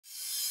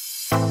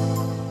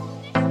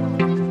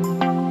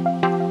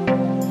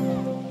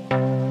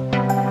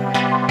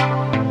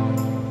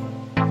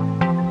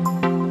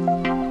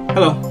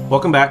Hello,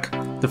 welcome back.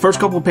 The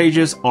first couple of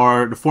pages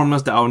are the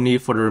formulas that I'll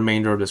need for the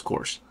remainder of this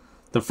course.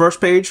 The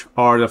first page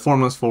are the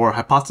formulas for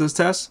hypothesis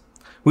tests.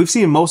 We've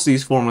seen most of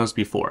these formulas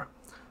before.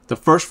 The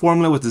first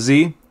formula with the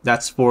Z,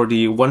 that's for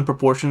the one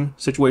proportion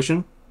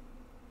situation.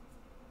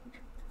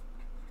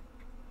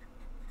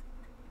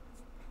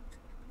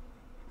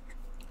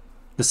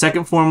 The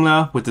second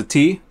formula with the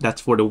T,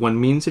 that's for the one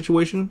mean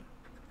situation.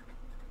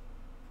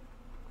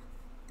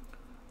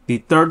 The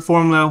third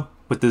formula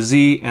with the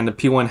Z and the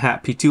P1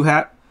 hat, P2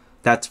 hat,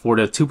 that's for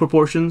the two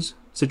proportions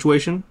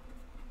situation.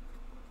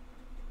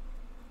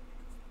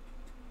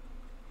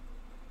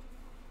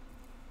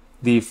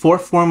 The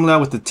fourth formula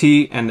with the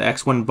T and the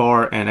X1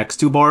 bar and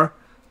X2 bar,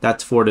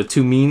 that's for the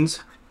two means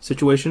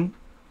situation.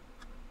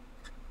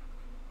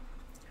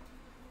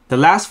 The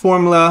last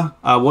formula,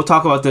 we'll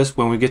talk about this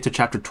when we get to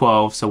chapter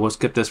 12, so we'll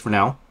skip this for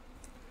now.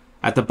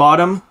 At the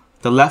bottom,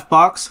 the left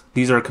box,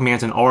 these are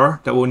commands in R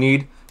that we'll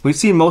need. We've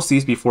seen most of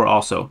these before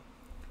also.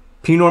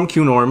 P norm,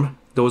 Q norm,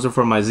 those are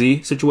for my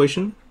Z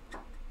situation.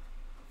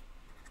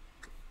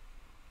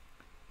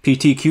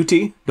 PT,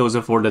 QT, those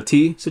are for the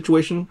T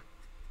situation.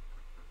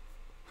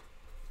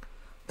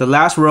 The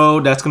last row,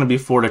 that's going to be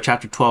for the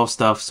chapter 12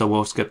 stuff, so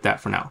we'll skip that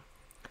for now.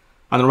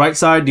 On the right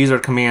side, these are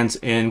commands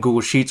in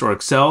Google Sheets or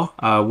Excel.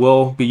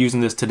 We'll be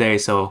using this today,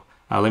 so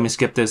let me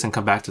skip this and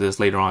come back to this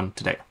later on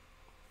today.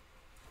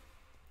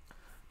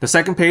 The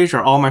second page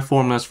are all my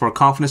formulas for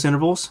confidence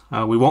intervals.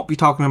 We won't be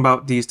talking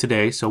about these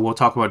today, so we'll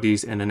talk about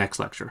these in the next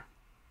lecture.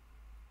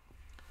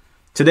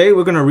 Today,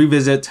 we're going to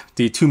revisit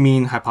the two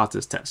mean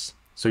hypothesis tests.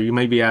 So you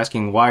may be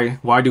asking, why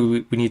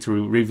do we need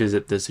to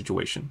revisit this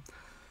situation?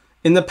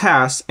 In the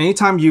past,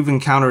 anytime you've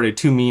encountered a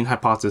two mean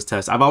hypothesis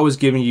test, I've always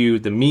given you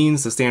the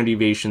means, the standard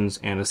deviations,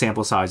 and the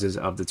sample sizes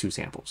of the two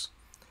samples.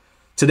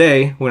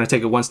 Today, we're going to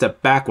take it one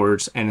step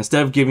backwards, and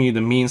instead of giving you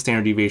the mean,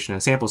 standard deviation,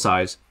 and sample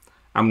size,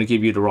 I'm going to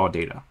give you the raw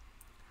data.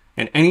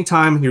 And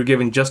anytime you're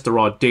given just the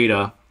raw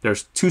data,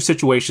 there's two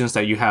situations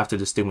that you have to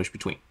distinguish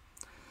between.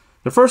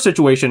 The first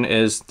situation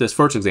is this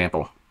first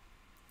example.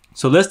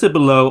 So listed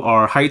below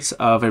are heights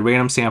of a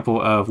random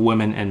sample of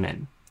women and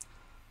men.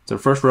 So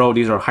the first row,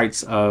 these are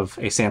heights of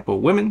a sample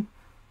of women.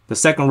 The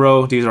second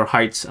row, these are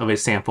heights of a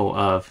sample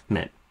of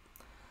men.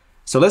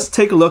 So let's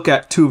take a look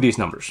at two of these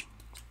numbers.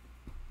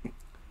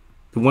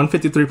 The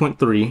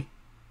 153.3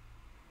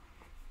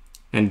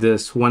 and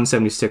this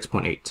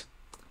 176.8.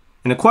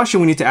 And the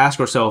question we need to ask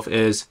ourselves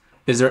is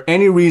there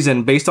any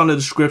reason, based on the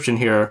description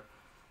here,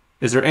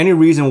 is there any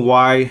reason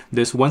why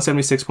this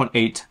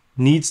 176.8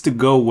 needs to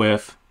go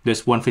with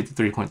this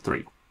 153.3?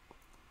 In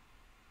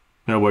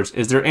other words,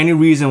 is there any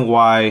reason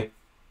why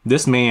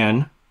this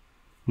man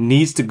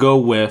needs to go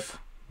with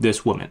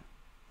this woman?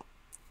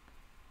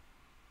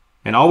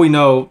 And all we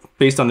know,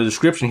 based on the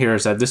description here,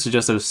 is that this is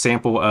just a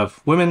sample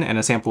of women and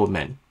a sample of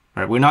men.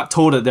 Right? We're not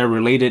told that they're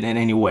related in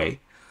any way.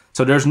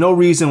 So there's no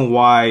reason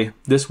why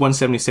this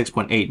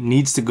 176.8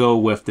 needs to go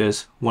with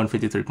this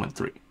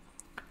 153.3.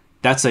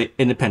 That's an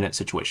independent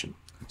situation.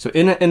 So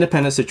in an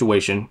independent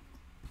situation,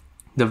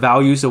 the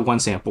values of one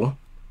sample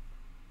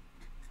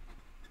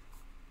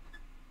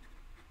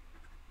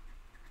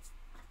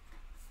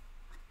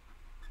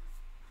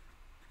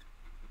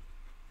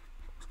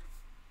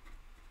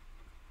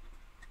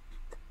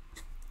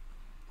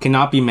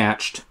cannot be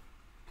matched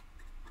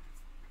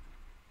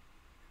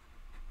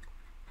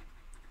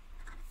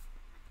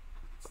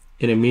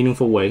in a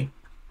meaningful way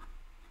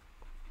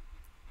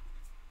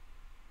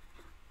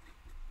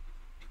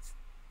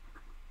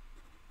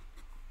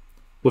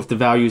with the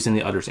values in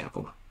the other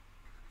sample.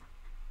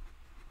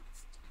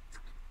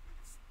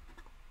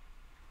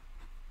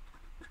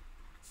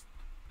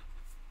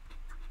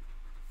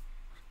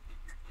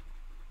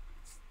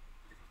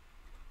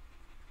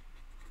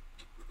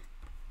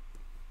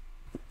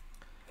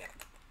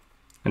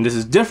 And this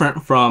is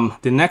different from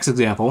the next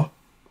example.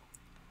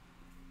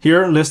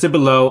 Here listed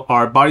below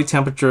are body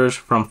temperatures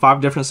from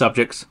 5 different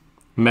subjects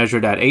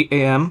measured at 8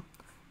 a.m.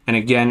 and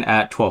again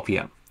at 12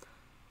 p.m.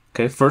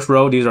 Okay, first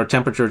row, these are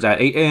temperatures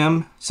at 8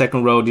 a.m.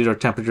 Second row, these are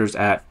temperatures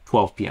at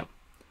 12 p.m.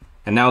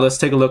 And now let's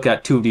take a look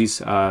at two of these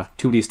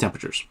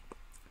temperatures.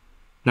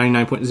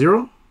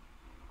 99.0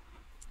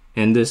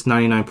 and this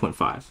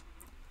 99.5.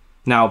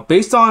 Now,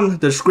 based on the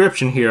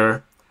description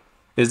here,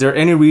 is there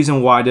any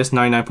reason why this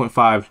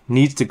 99.5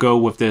 needs to go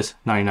with this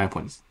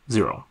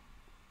 99.0?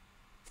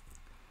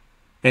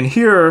 And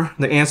here,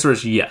 the answer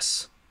is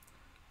yes.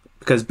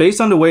 Because based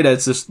on the way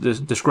that it's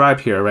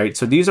described here, right?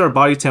 So these are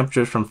body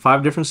temperatures from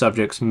 5 different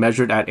subjects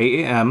measured at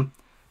 8 a.m.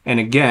 and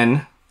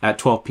again at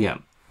 12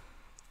 p.m.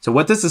 So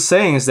what this is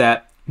saying is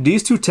that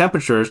these two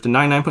temperatures, the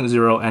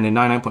 99.0 and the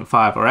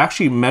 99.5, are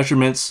actually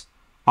measurements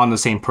on the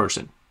same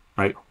person,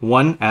 right?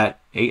 One at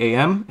 8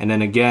 a.m. and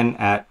then again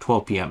at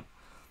 12 p.m.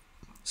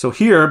 So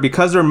here,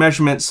 because they're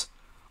measurements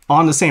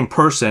on the same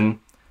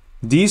person,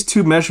 these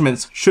two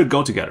measurements should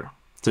go together.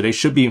 So they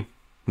should be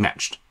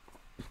matched.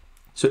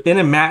 So in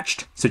a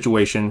matched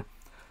situation,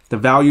 the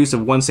values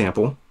of one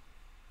sample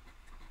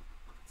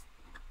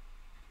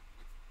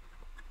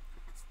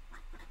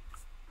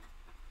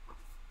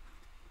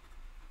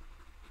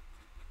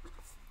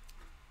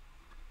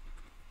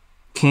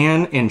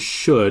can and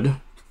should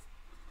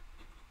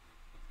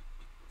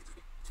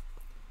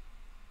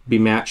be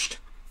matched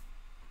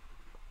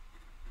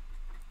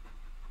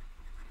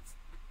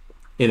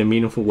in a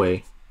meaningful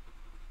way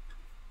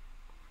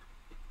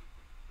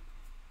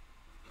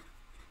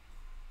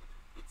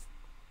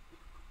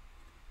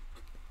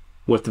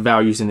with the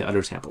values in the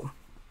other sample.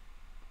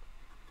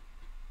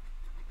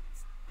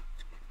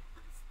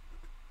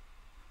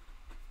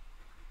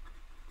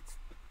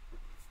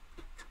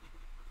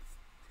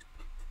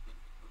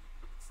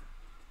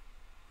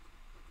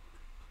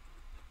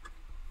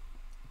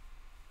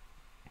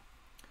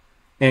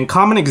 And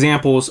common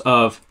examples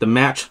of the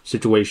match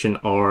situation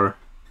are,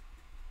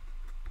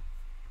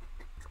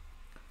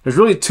 there's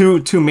really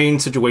two main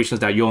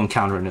situations that you'll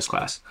encounter in this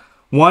class.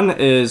 One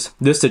is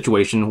this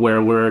situation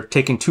where we're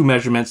taking two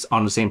measurements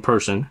on the same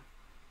person.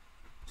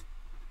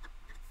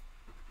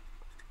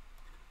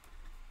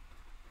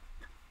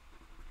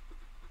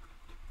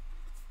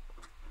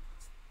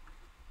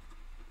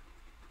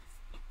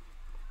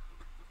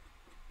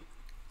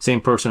 Same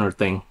person or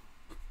thing.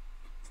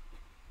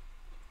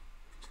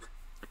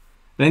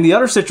 And then the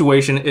other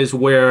situation is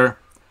where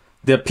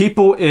the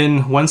people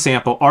in one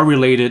sample are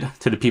related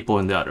to the people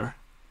in the other.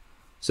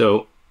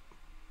 So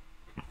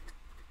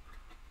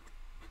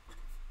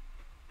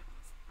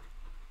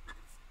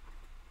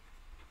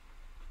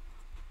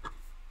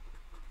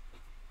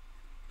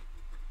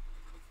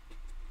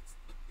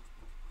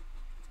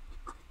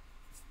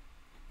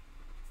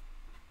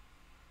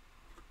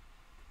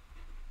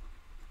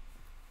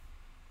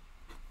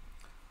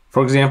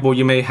for example,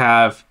 you may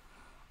have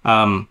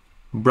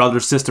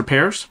brother-sister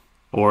pairs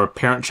or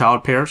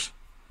parent-child pairs.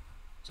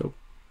 So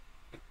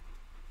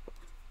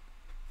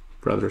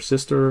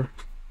brother-sister,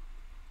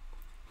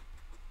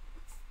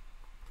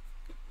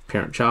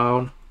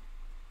 parent-child.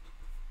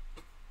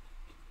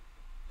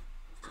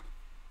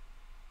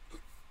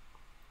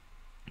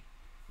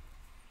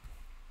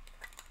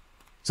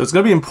 So it's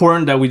going to be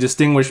important that we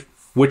distinguish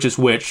which is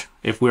which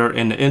if we're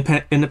in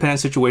an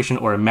independent situation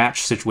or a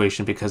match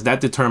situation, because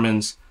that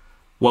determines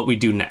what we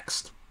do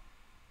next.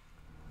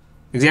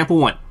 Example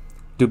 1.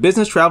 Do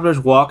business travelers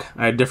walk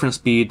at a different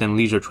speed than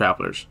leisure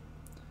travelers?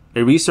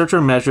 A researcher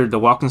measured the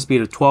walking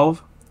speed of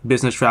 12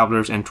 business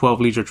travelers and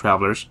 12 leisure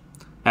travelers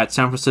at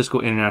San Francisco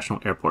International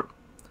Airport.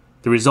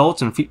 The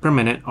results in feet per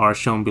minute are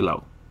shown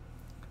below.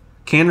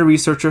 Can the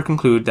researcher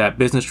conclude that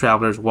business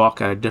travelers walk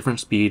at a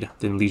different speed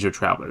than leisure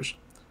travelers?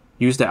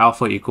 Use the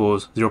alpha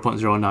equals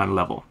 0.09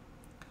 level.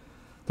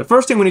 The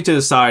first thing we need to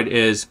decide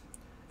is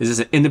this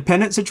an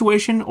independent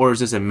situation or is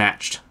this a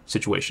matched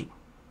situation?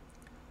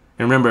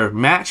 And remember,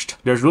 matched,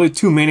 there's really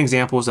two main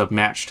examples of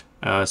matched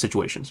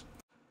situations.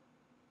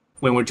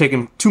 When we're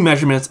taking two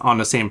measurements on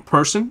the same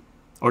person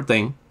or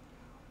thing,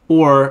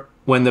 or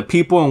when the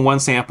people in one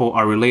sample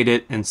are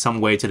related in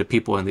some way to the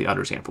people in the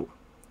other sample.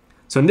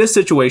 So in this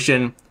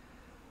situation,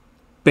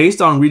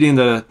 based on reading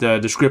the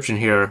description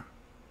here,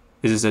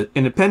 is this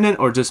independent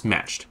or just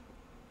matched?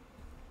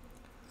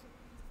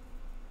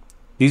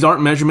 These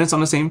aren't measurements on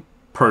the same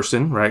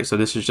person, right? So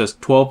this is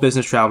just 12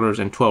 business travelers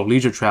and 12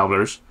 leisure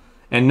travelers.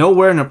 And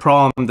nowhere in the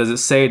problem does it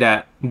say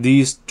that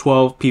these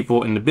 12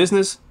 people in the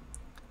business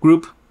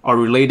group are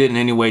related in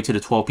any way to the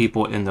 12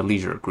 people in the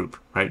leisure group,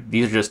 right?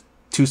 These are just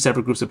two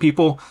separate groups of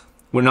people.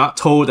 We're not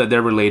told that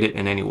they're related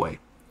in any way.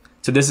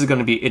 So this is going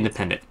to be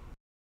independent.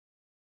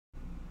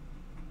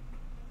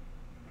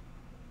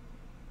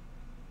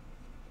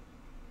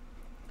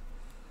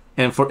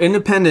 And for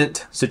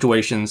independent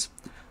situations,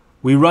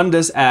 we run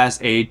this as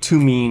a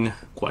two-mean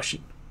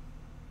question.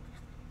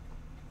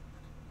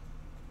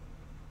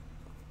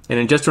 And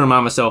then just to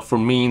remind myself, for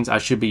means, I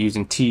should be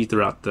using T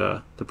throughout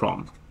the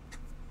problem.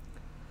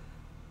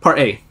 Part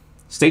A,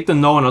 state the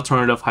null and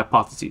alternative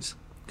hypotheses.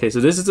 Okay, so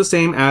this is the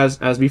same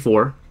as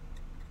before.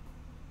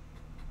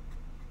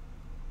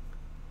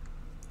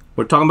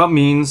 We're talking about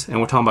means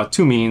and we're talking about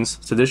two means.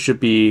 So this should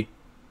be,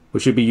 we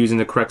should be using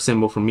the correct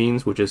symbol for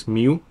means, which is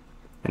mu.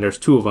 And there's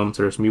two of them,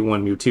 so there's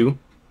mu1, mu2.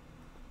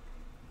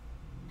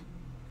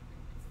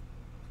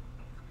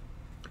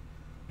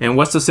 And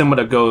what's the symbol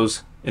that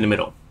goes in the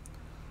middle?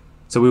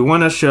 So we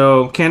want to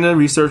show, can the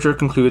researcher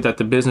conclude that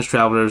the business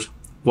travelers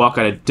walk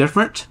at a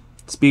different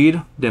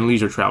speed than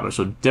leisure travelers?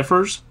 So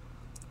differs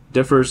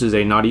is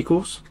a not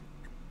equals.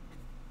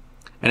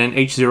 And then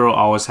H0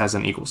 always has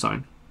an equal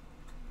sign.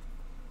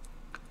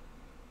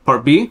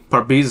 Part B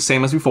is the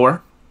same as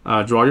before.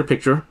 Draw your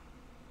picture.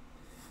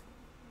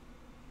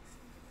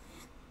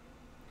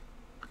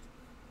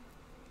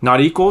 Not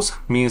equals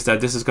means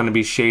that this is going to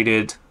be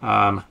shaded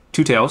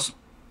two tails.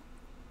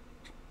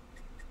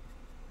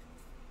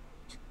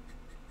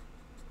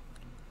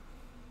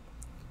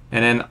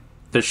 And then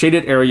the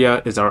shaded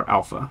area is our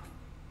alpha.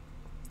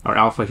 Our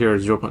alpha here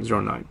is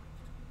 0.09.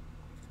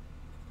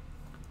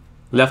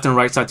 Left and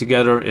right side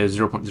together is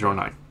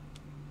 0.09.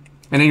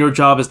 And then your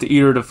job is to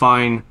either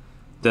define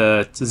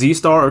the Z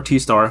star or T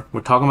star. We're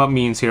talking about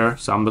means here,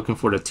 so I'm looking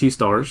for the T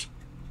stars.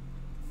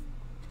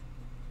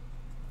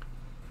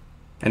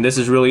 And this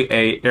is really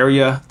a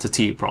area to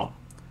T problem.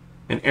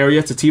 An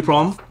area to T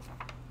problem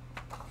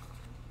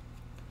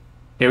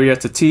area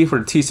to T for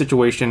the T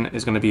situation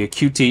is going to be a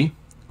QT,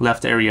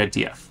 left area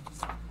DF.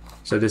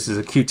 So this is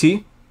a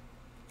QT.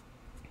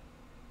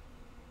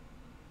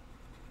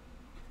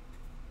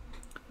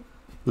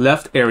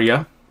 Left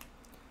area,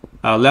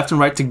 left and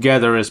right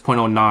together is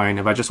 0.09.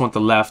 If I just want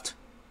the left,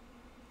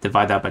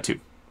 divide that by 2.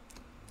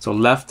 So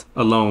left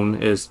alone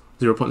is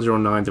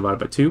 0.09 divided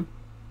by 2,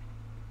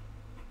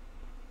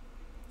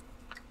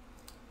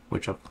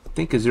 which I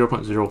think is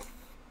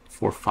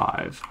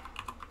 0.045.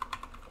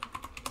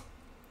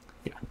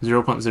 Yeah,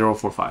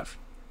 0.045.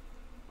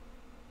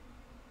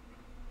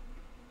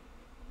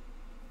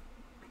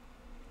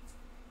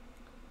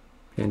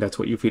 And that's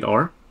what U feet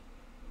are.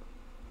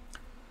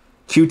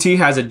 QT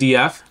has a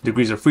DF,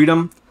 degrees of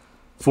freedom.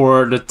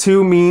 For the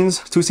two means,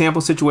 two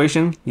sample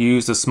situation, you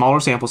use the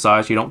smaller sample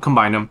size. You don't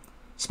combine them.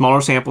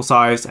 Smaller sample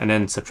size and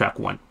then subtract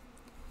 1.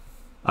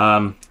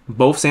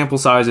 Both sample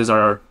sizes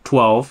are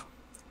 12,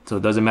 so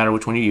it doesn't matter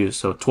which one you use.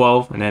 So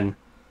 12, and then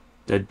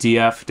the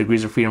DF,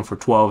 degrees of freedom for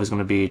 12, is going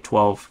to be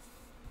 12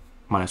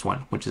 minus 1,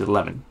 which is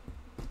 11.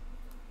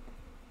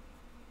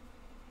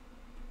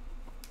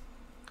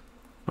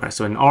 All right,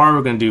 so in R,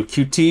 we're going to do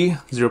QT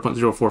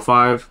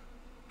 0.045,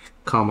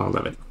 comma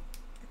 11.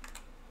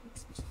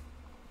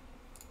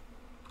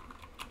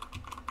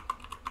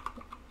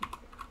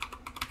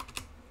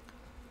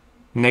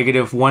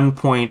 Negative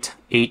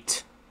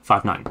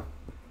 1.859.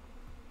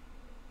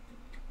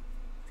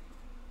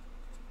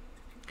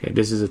 Okay,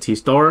 this is a T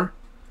star.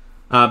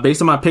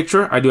 Based on my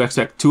picture, I do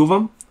expect 2 of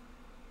them.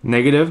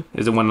 Negative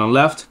is the one on the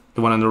left.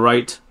 The one on the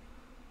right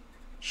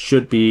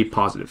should be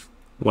positive,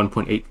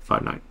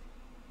 1.859.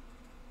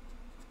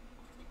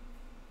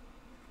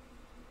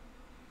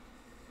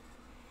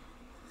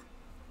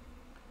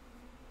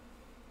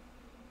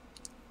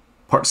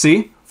 Part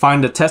C,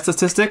 find the test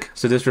statistic.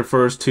 So this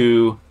refers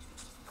to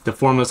the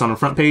formulas on the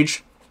front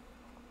page.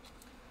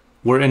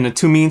 We're in the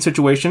two mean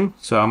situation,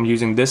 so I'm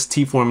using this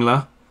T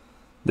formula.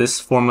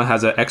 This formula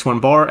has a x1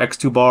 bar,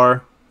 x2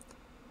 bar,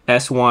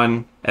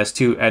 S1,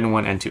 S2,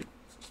 N1, N2.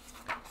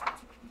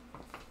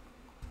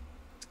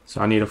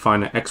 So I need to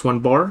find an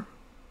x1 bar,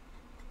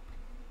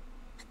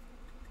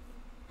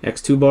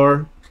 x2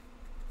 bar,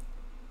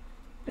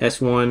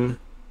 S1,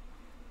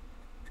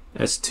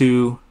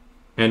 S2,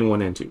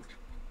 N1, N2.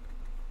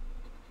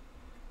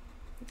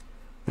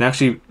 And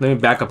actually, let me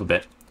back up a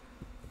bit.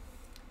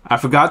 I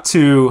forgot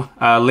to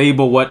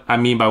label what I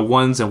mean by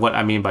ones and what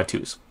I mean by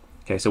twos.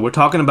 Okay, so we're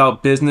talking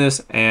about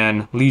business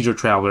and leisure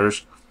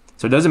travelers.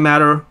 So it doesn't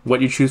matter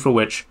what you choose for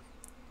which.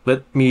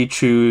 Let me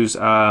choose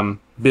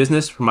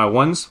business for my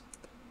ones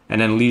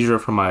and then leisure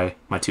for my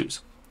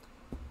twos.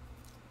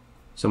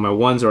 So my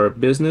ones are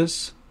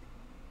business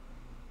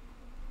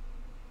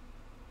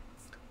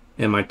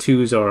and my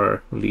twos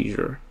are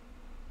leisure.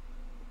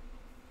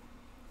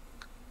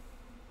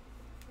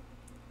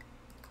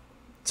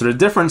 So the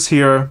difference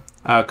here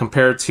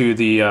compared to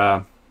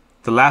the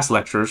last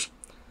lectures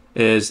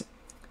is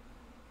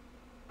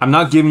I'm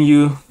not giving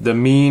you the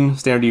mean,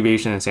 standard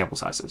deviation, and sample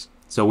sizes.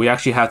 So we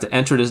actually have to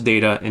enter this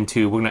data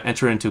into, we're going to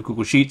enter into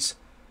Google Sheets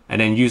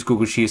and then use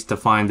Google Sheets to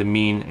find the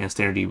mean and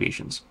standard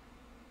deviations.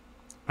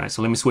 All right,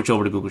 so let me switch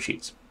over to Google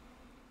Sheets.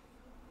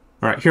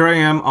 All right, here I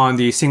am on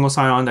the single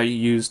sign-on that you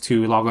use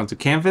to log on to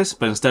Canvas,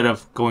 but instead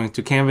of going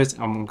to Canvas,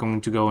 I'm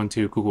going to go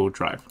into Google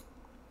Drive.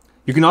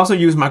 You can also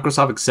use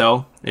Microsoft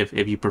Excel if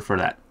you prefer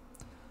that.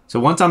 So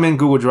once I'm in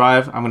Google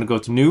Drive, I'm going to go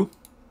to New.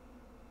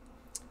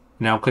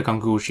 Now click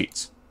on Google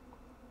Sheets.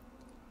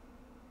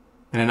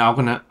 And then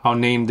I'll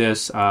name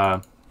this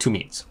two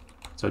means.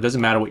 So it doesn't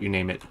matter what you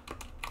name it.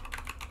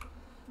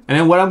 And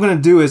then what I'm going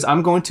to do is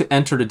I'm going to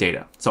enter the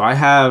data. So I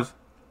have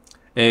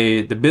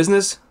the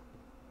business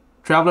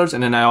travelers,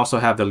 and then I also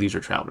have the leisure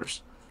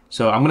travelers.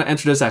 So I'm going to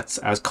enter this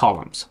as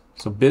columns.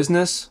 So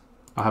business,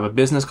 I'll have a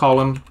business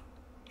column.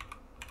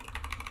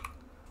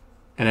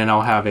 And then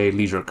I'll have a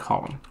leisure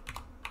column.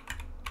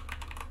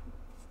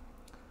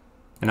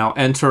 And I'll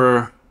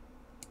enter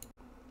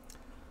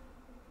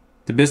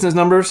the business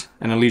numbers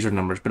and the leisure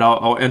numbers, but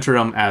I'll enter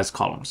them as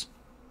columns.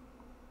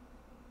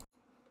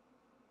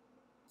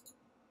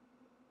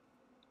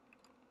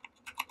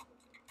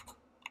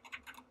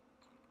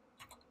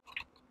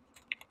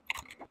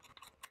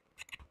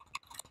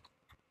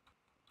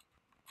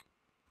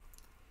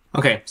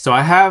 Okay, so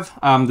I have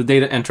the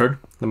data entered.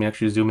 Let me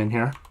actually zoom in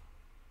here.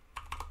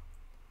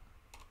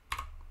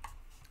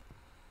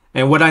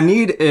 And what I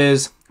need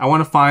is, I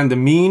want to find the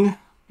mean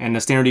and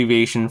the standard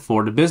deviation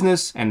for the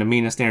business and the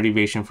mean and standard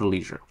deviation for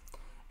leisure.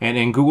 And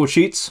in Google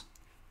Sheets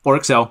or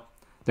Excel,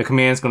 the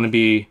command is going to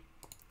be,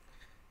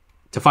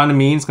 to find the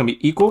mean, it's going to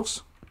be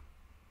equals,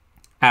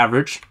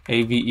 average,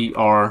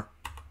 A-V-E-R-A-G-E,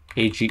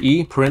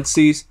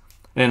 parentheses,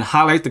 and then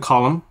highlight the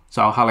column.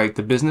 So I'll highlight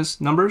the business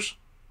numbers.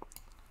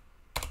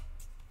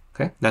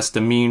 Okay, that's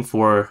the mean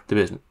for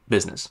the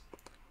business.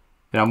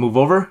 Then I'll move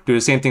over, do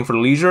the same thing for the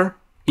leisure.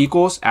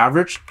 Equals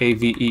average,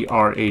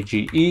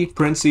 A-V-E-R-A-G-E,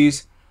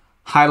 parentheses,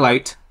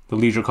 highlight the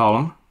leisure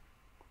column.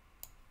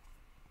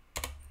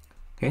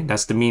 Okay,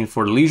 that's the mean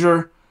for the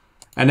leisure.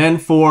 And then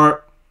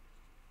for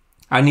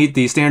I need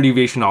the standard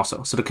deviation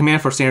also. So the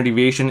command for standard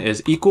deviation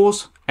is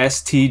equals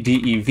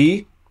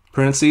STDEV,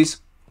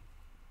 parentheses,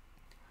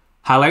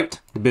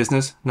 highlight the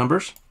business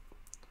numbers.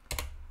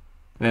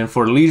 And then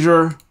for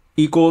leisure,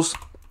 equals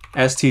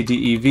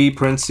STDEV,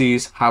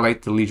 parentheses,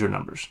 highlight the leisure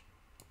numbers.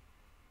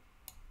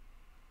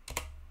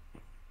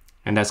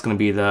 And that's going to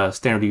be the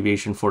standard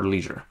deviation for the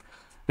leisure.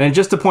 Then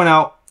just to point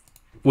out,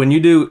 when you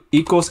do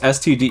equals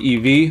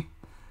STDEV,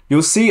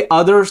 you'll see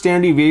other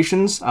standard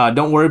deviations.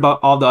 Don't worry about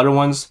all the other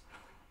ones.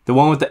 The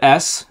one with the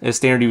S is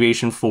standard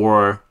deviation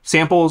for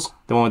samples.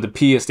 The one with the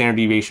P is standard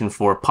deviation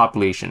for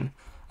population.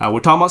 We're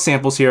talking about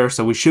samples here,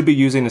 so we should be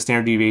using the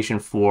standard deviation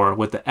for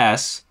with the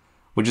S,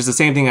 which is the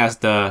same thing as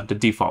the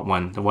default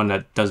one, the one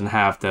that doesn't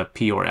have the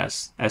P or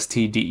S.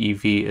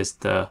 STDEV is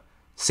the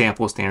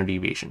sample standard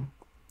deviation.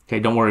 Okay,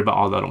 don't worry about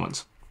all the other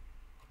ones.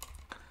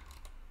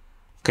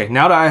 Okay,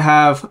 now that I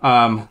have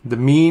the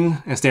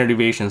mean and standard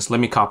deviations,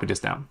 let me copy this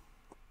down.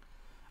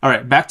 All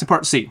right, back to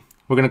part C.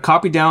 We're going to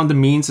copy down the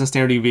means and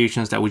standard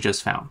deviations that we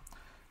just found.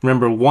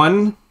 Remember,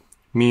 1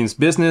 means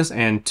business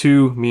and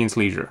 2 means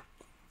leisure.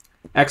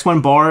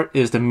 X1 bar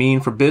is the mean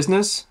for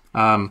business.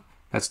 That's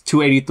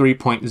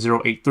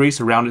 283.083,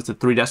 so round it to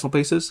 3 decimal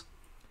places.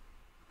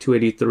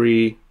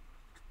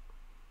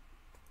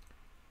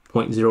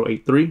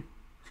 283.083.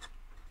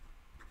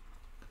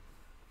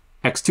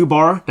 X2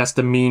 bar, that's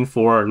the mean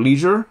for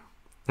leisure.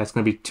 That's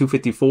going to be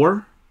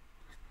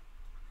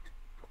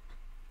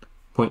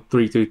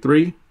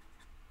 254.333.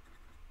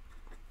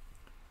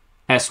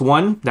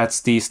 S1,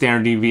 that's the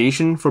standard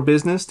deviation for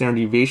business. Standard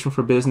deviation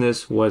for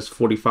business was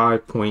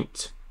 45.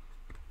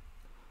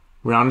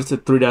 Rounded to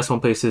 3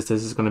 decimal places,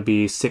 this is going to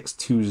be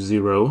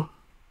 620.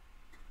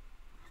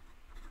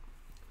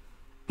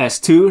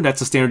 S2, that's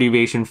the standard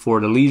deviation for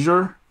the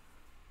leisure.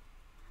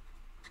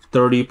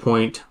 30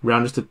 point,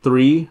 rounded to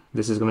 3,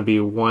 this is going to be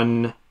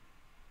 110.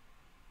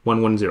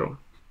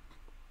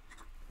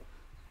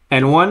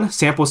 N1,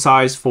 sample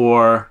size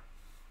for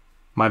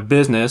my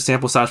business,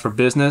 sample size for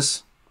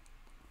business,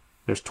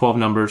 there's 12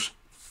 numbers,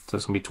 so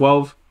it's going to be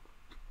 12.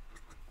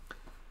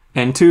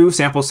 N2,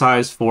 sample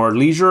size for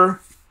leisure,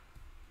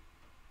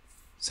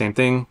 same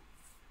thing,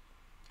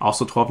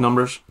 also 12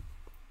 numbers,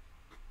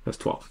 that's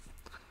 12.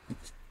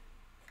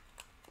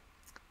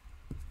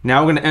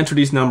 Now we're going to enter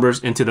these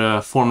numbers into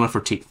the formula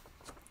for T.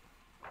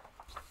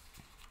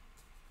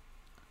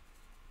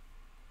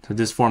 So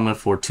this formula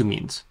for 2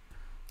 means.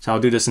 So I'll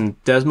do this in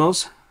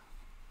Desmos.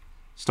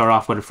 Start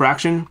off with a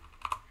fraction.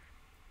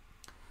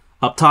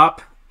 Up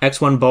top,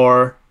 x1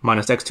 bar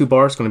minus x2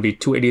 bar is going to be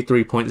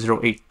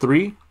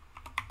 283.083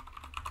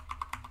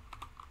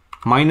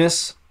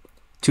 minus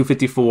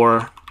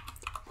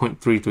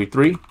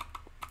 254.333.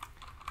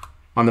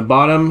 On the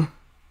bottom,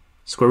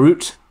 square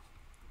root,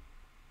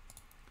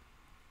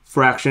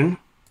 fraction.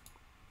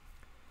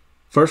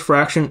 First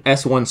fraction,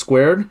 S1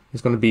 squared,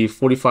 is going to be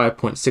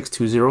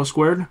 45.620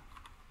 squared.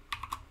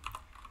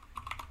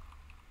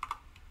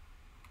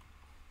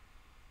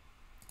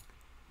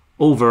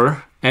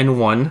 Over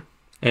N1.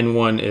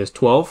 N1 is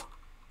 12.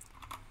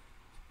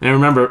 And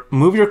remember,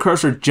 move your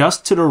cursor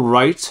just to the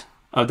right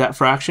of that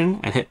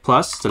fraction and hit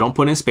plus. So don't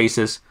put in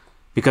spaces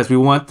because we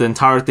want the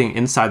entire thing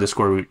inside the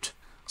square root.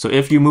 So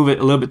if you move it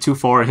a little bit too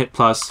far and hit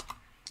plus,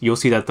 you'll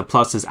see that the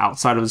plus is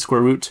outside of the square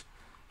root.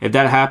 If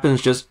that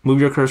happens, just move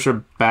your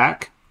cursor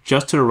back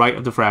just to the right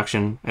of the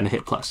fraction and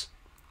hit plus.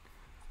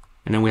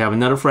 And then we have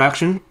another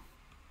fraction.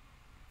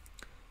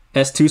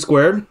 S2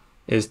 squared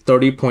is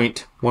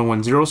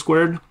 30.110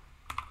 squared.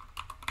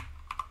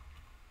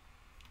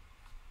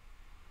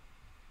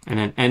 And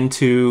then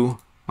N2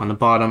 on the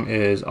bottom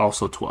is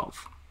also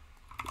 12.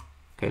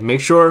 Okay,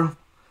 make sure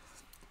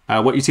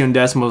what you see on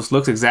Desmos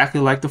looks exactly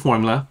like the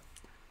formula,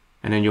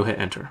 and then you'll hit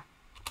enter.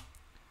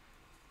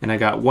 And I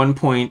got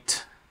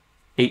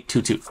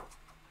 1.822.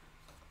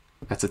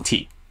 That's a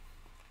T.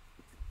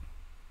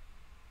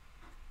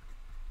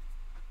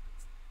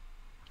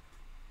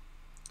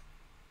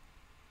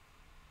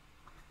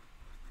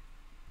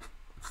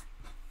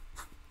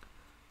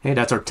 Okay,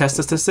 that's our test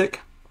statistic.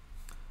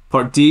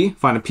 Part D,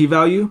 find a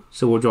p-value.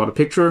 So we'll draw the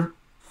picture.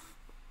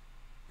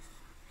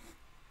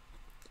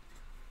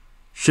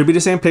 Should be the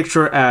same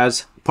picture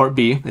as part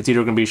B. It's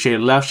either going to be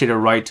shaded left, shaded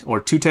right, or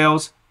 2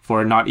 tails.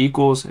 For not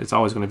equals, it's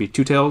always going to be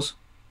 2 tails.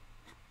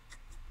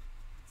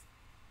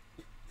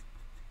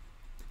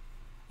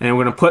 And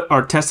we're going to put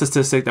our test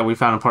statistic that we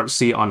found in part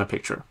C on the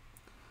picture.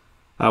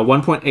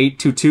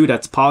 1.822,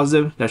 that's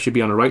positive. That should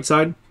be on the right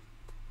side.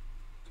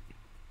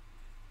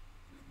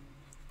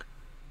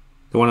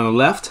 The one on the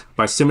left,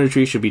 by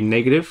symmetry, should be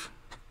negative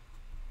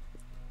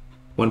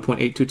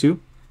 1.822.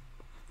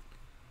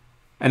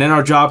 And then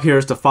our job here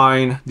is to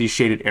find the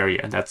shaded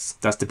area. That's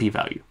the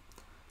p-value.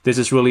 This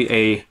is really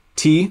a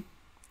T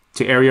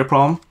to area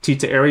problem. T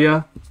to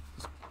area.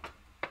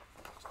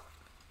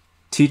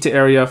 T to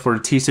area for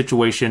the T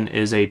situation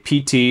is a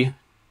PT,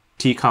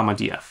 T comma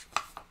DF.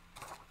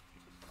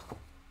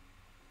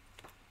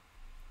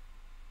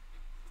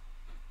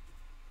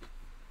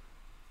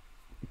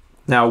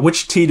 Now,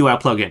 which T do I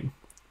plug in?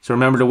 So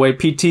remember, the way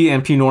PT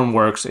and pnorm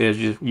works is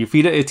you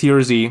feed it a T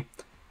or Z,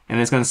 and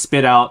it's going to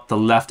spit out the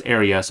left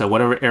area. So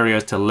whatever area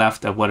is to the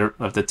left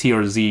of the T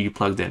or Z you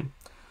plugged in.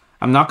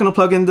 I'm not going to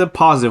plug in the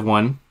positive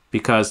one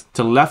because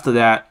to the left of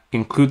that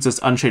includes this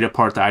unshaded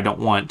part that I don't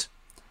want.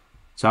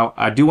 So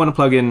I do want to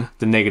plug in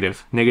the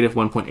negative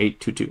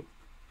 1.822.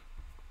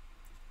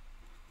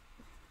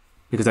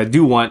 Because I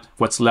do want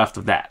what's left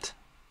of that.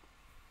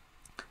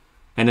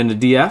 And then the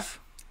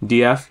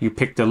DF, you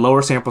pick the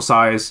lower sample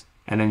size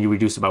and then you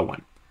reduce it by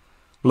 1.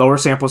 Lower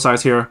sample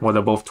size here, well,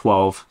 they're both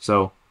 12.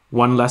 So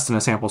 1 less than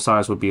a sample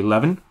size would be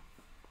 11.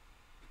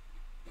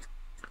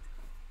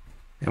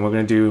 And we're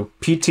going to do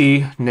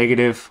PT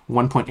negative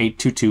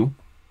 1.822.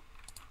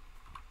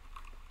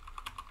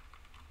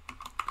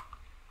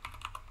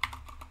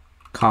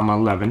 Comma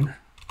 11.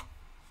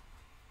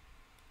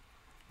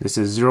 This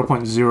is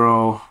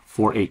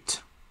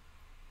 0.048.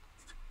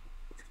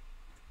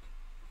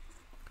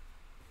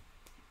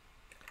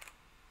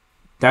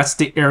 That's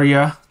the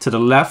area to the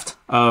left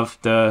of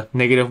the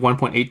negative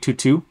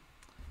 1.822,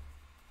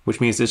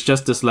 which means it's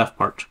just this left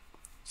part.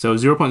 So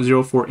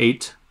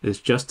 0.048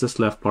 is just this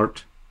left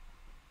part.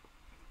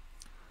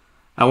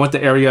 I want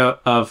the area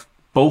of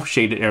both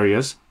shaded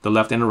areas, the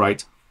left and the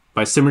right.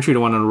 By symmetry, the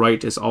one on the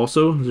right is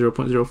also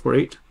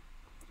 0.048.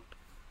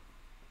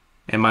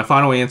 And my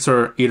final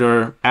answer,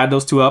 either add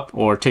those two up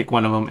or take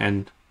one of them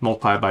and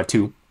multiply by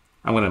 2.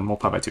 I'm going to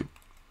multiply by 2.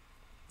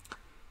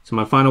 So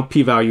my final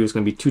p-value is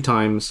going to be 2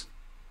 times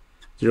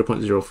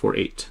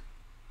 0.048.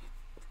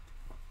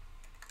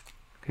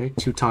 Okay,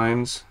 2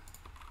 times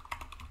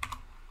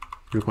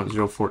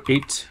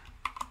 0.048,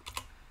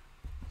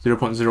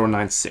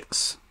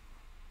 0.096.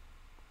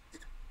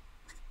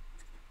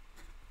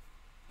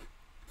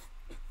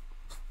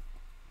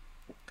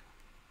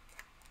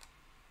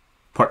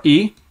 Part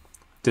E,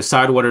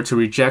 decide whether to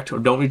reject or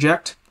don't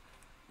reject.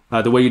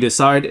 The way you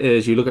decide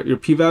is you look at your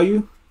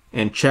p-value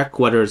and check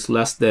whether it's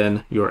less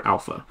than your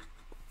alpha.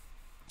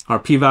 Our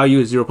p-value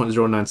is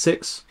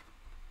 0.096.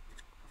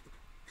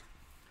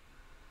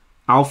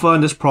 Alpha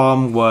in this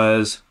problem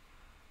was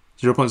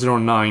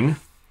 0.09.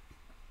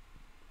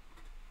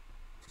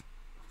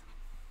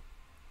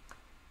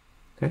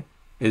 Okay,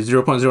 is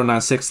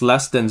 0.096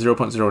 less than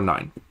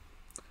 0.09?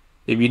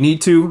 If you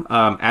need to,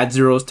 add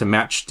zeros to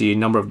match the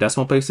number of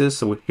decimal places.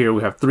 So here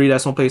we have 3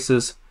 decimal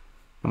places.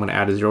 I'm going to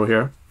add a 0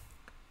 here.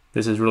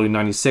 This is really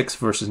 96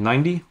 versus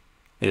 90.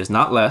 It is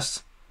not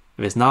less.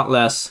 If it's not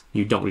less,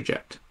 you don't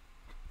reject.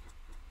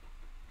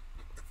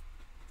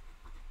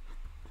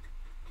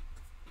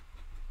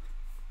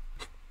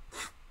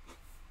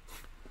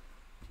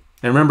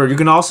 And remember, you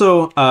can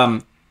also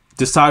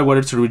decide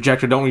whether to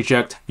reject or don't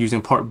reject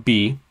using part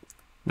B,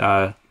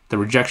 the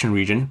rejection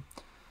region.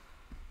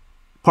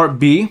 Part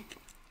B,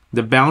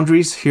 the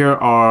boundaries here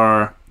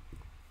are,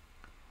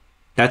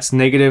 that's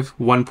negative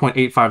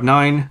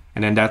 1.859,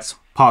 and then that's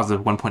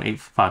positive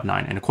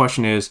 1.859. And the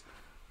question is,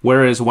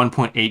 where is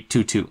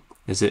 1.822?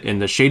 Is it in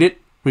the shaded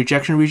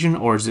rejection region,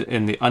 or is it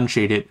in the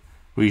unshaded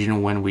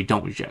region when we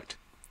don't reject?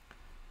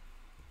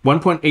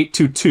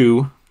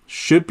 1.822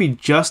 should be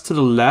just to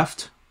the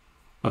left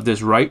of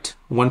this right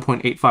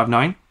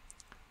 1.859,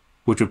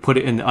 which would put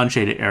it in the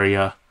unshaded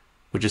area,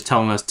 which is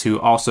telling us to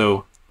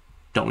also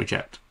don't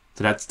reject.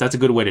 So that's a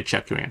good way to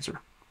check your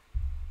answer.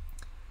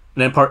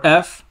 And then part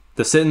F,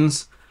 the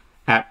sentence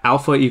at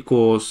alpha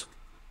equals,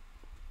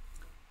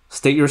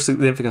 state your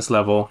significance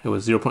level. It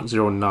was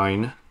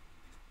 0.09.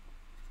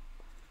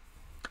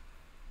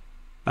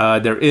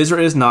 There is or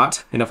is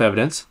not enough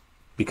evidence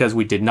because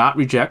we did not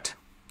reject.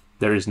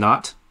 There is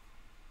not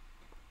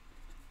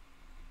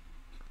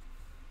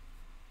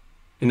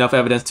enough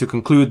evidence to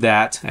conclude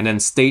that, and then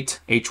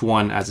state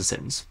H1 as a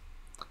sentence.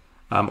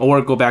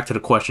 Or go back to the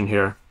question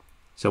here.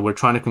 So we're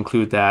trying to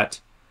conclude that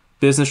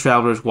business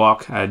travelers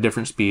walk at a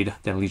different speed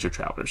than leisure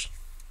travelers.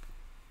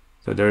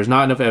 So there is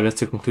not enough evidence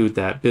to conclude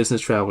that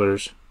business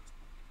travelers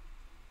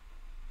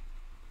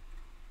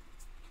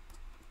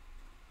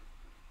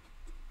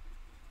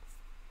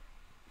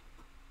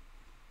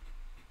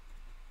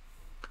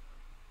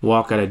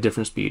walk at a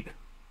different speed.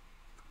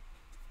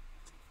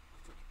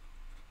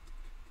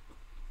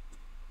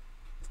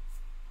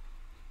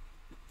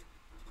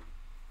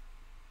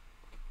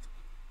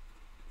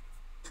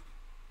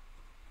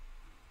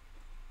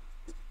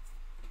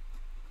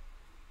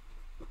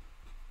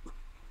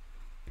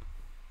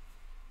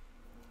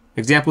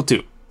 Example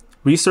 2.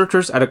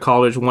 Researchers at a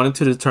college wanted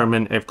to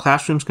determine if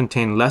classrooms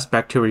contain less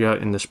bacteria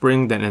in the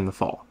spring than in the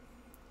fall.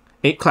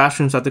 8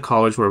 classrooms at the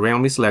college were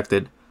randomly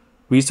selected.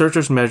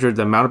 Researchers measured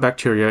the amount of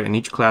bacteria in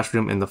each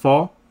classroom in the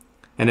fall,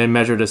 and then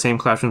measured the same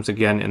classrooms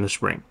again in the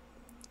spring.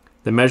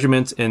 The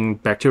measurements in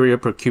bacteria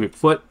per cubic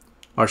foot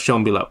are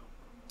shown below.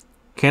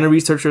 Can the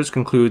researchers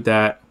conclude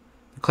that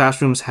the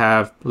classrooms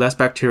have less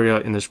bacteria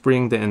in the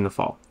spring than in the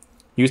fall?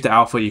 Use the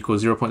alpha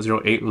equals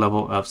 0.08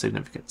 level of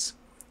significance.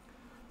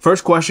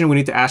 First question we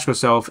need to ask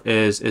ourselves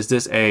is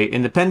this a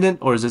independent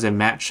or is this a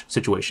match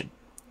situation?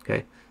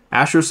 Okay.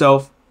 Ask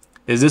yourself,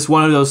 is this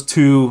one of those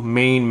 2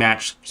 main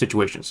match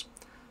situations,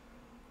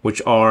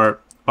 which are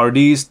are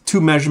these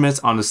two measurements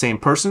on the same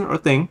person or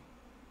thing?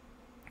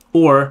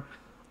 Or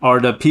are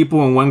the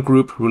people in one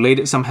group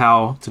related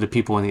somehow to the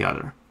people in the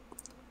other?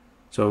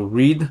 So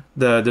read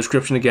the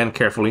description again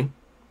carefully.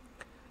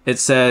 It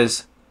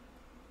says,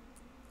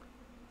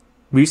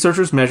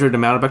 researchers measured the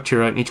amount of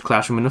bacteria in each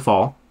classroom in the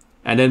fall,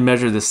 and then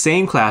measure the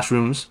same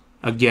classrooms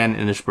again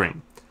in the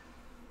spring.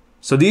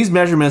 So these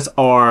measurements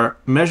are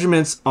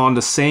measurements on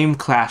the same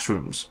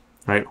classrooms,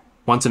 right?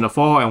 Once in the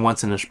fall and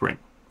once in the spring.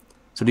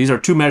 So these are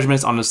two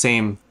measurements on the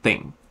same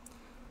thing,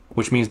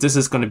 which means this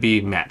is going to be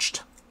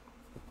matched.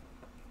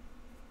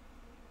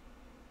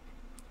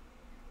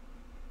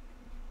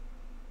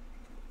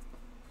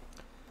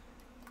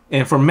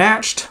 And for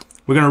matched,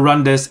 we're going to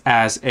run this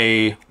as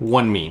a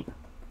one mean.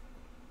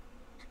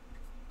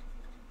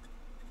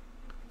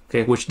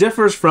 Okay, which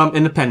differs from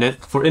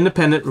independent. For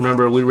independent,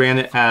 remember, we ran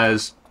it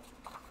as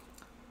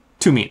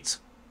two means.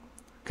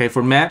 Okay,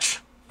 for match,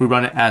 we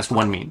run it as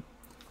one mean.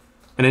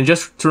 And then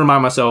just to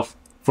remind myself,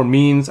 for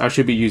means, I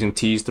should be using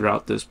t's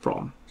throughout this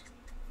problem.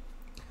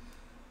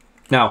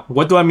 Now,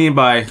 what do I mean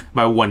by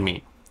one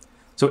mean?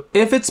 So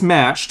if it's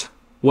matched,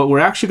 what we're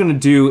actually going to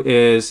do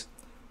is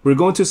we're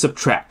going to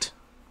subtract.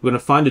 We're going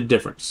to find the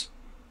difference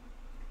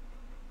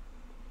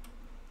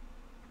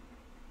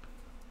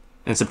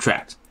and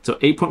subtract. So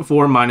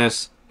 8.4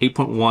 minus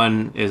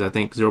 8.1 is, I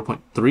think,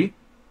 0.3.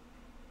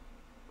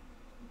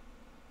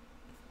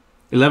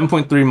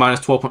 11.3 minus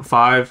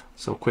 12.5.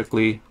 So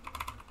quickly,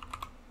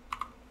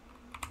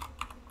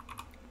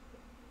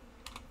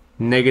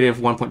 negative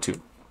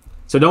 1.2.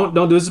 So don't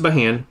do this by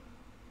hand.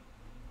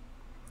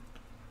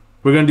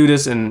 We're going to do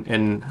this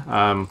in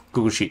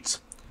Google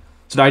Sheets.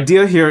 So the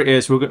idea here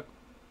is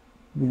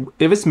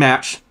if it's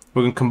matched,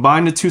 we're going to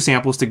combine the two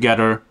samples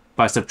together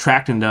by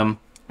subtracting them,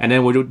 and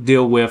then we'll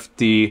deal with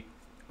the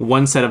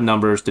one set of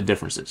numbers, the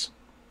differences.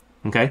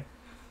 Okay?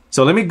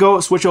 So let me go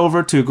switch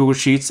over to Google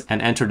Sheets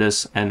and enter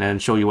this and then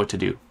show you what to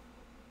do.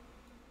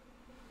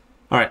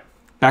 All right,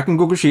 back in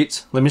Google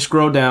Sheets, let me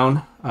scroll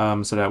down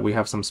so that we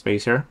have some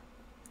space here.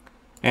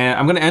 And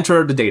I'm going to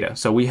enter the data.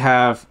 So we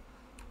have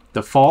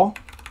the fall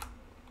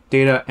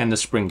data and the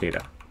spring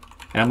data.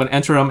 And I'm going to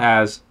enter them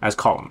as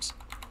columns.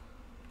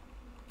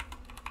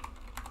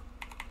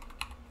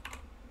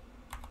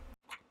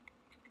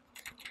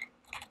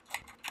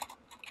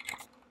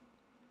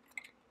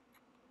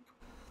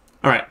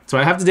 All right, so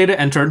I have the data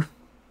entered.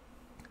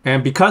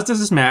 And because this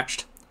is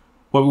matched,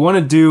 what we want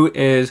to do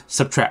is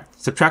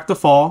subtract. Subtract the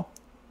fall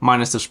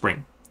minus the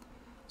spring.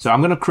 So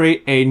I'm going to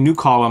create a new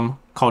column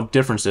called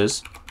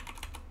differences,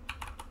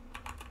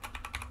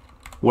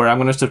 where I'm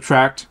going to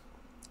subtract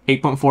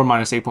 8.4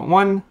 minus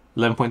 8.1,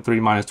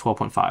 11.3 minus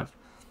 12.5.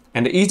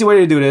 And the easy way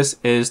to do this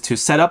is to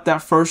set up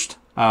that first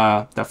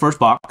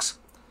box.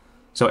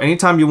 So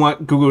anytime you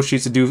want Google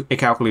Sheets to do a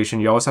calculation,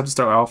 you always have to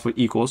start off with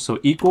equals. So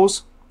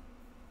equals,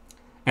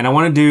 and I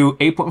want to do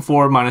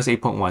 8.4 minus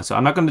 8.1. So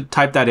I'm not going to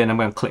type that in, I'm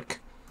going to click.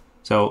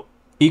 So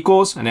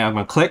equals, and then I'm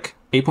going to click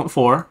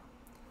 8.4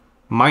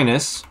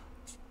 minus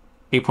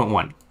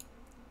 8.1.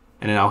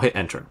 And then I'll hit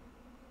enter.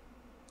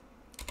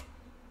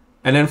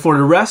 And then for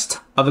the rest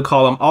of the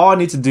column, all I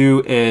need to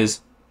do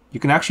is, you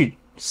can actually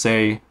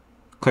say,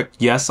 click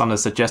yes on the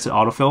suggested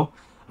autofill.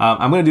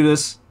 I'm going to do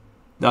this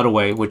the other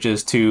way, which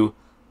is to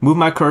move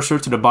my cursor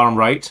to the bottom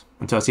right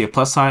until I see a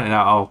plus sign, and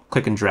I'll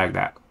click and drag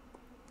that.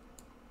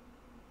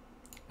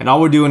 And all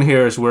we're doing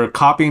here is we're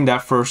copying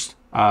that first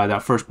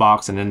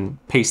box and then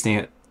pasting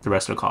it the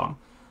rest of the column.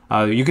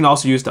 You can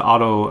also use the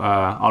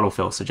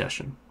autofill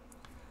suggestion.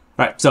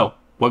 All right, so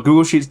what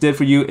Google Sheets did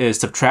for you is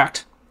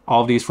subtract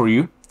all of these for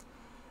you.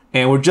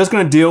 And we're just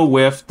going to deal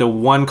with the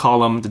one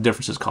column, the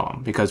differences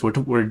column, because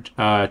we're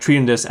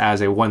treating this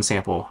as a one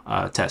sample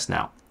test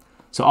now.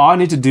 So all I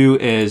need to do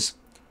is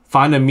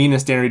find the mean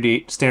and standard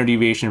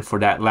deviation for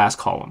that last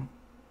column.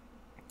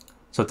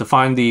 So to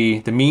find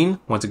the mean,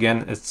 once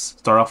again, it's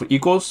start off with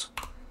equals.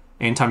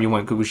 Anytime you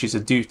want Google Sheets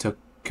to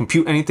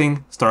compute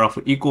anything, start off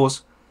with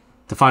equals.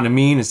 To find the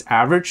mean is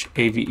average,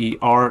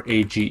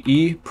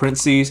 A-V-E-R-A-G-E,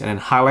 parentheses, and then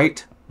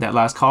highlight that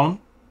last column.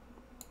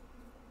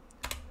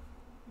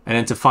 And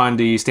then to find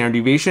the standard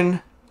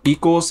deviation,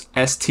 equals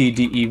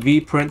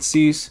STDEV,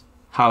 parentheses,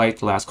 highlight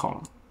the last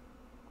column.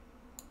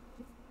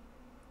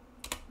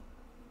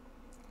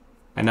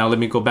 And now let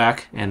me go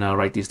back and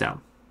write these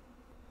down.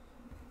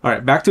 All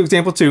right, back to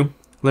example 2.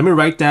 Let me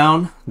write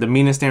down the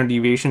mean and standard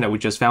deviation that we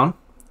just found.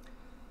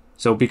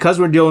 So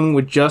because we're dealing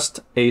with just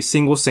a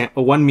single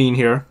one mean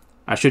here,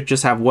 I should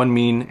just have one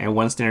mean and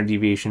one standard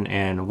deviation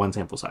and one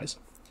sample size.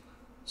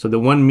 So the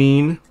one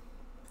mean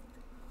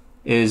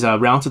is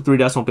round to 3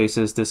 decimal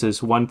places. This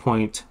is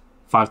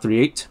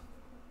 1.538.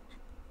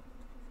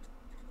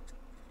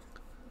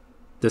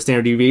 The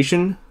standard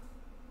deviation,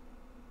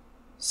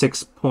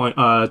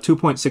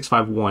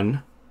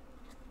 2.651.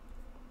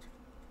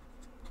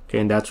 Okay,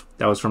 and that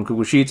was from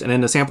Google Sheets. And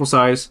then the sample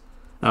size,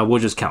 we'll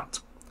just count.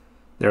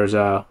 There's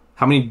how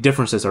many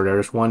differences are there?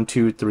 There's 1,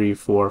 2, 3,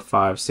 4,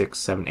 5, 6,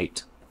 7,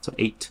 8. So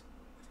 8.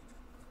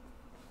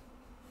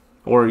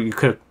 Or you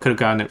could have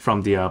gotten it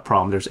from the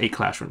problem. There's 8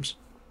 classrooms.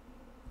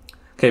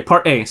 Okay,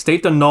 part A,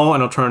 state the null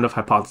and alternative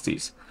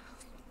hypotheses.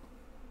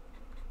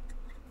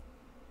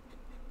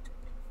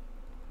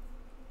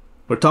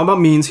 We're talking about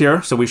means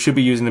here, so we should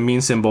be using the mean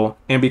symbol.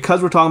 And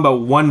because we're talking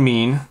about one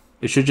mean,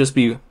 it should just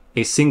be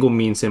a single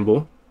mean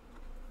symbol.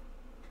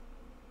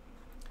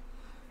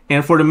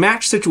 And for the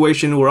match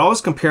situation, we're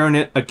always comparing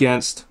it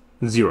against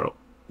 0.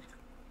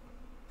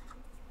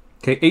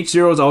 Okay,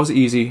 H0 is always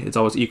easy. It's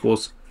always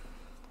equals.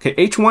 Okay,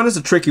 H1 is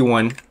a tricky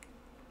one.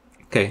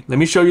 Okay, let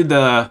me show you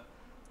the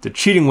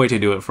cheating way to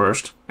do it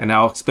first, and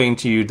I'll explain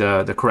to you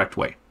the correct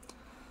way.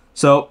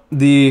 So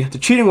the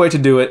cheating way to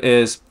do it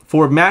is,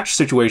 for match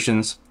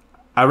situations,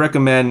 I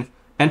recommend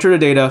enter the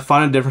data,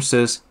 find the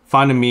differences,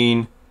 find the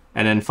mean,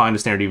 and then find the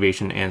standard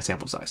deviation and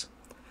sample size.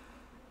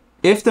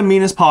 If the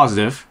mean is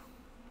positive,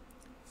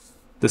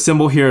 the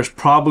symbol here is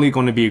probably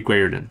going to be a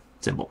greater than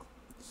symbol.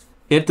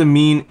 If the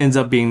mean ends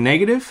up being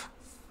negative,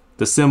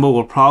 the symbol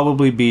will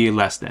probably be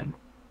less than.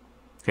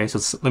 Okay,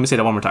 so let me say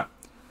that one more time.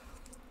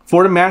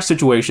 For the match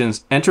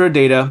situations, enter the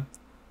data,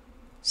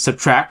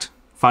 subtract,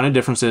 find the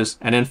differences,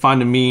 and then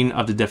find the mean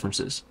of the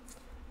differences.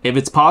 If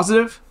it's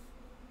positive,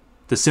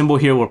 the symbol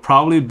here will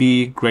probably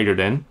be greater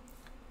than.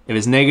 If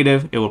it's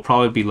negative, it will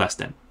probably be less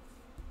than.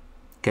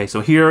 Okay,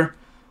 so here,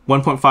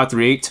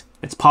 1.538,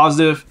 it's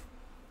positive.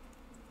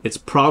 It's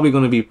probably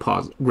going to be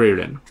greater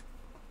than.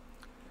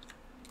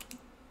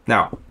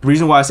 Now, the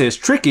reason why I say it's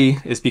tricky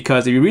is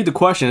because if you read the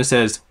question, it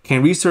says,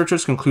 can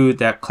researchers conclude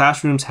that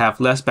classrooms have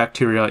less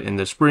bacteria in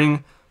the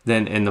spring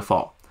than in the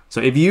fall?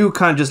 So if you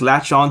kind of just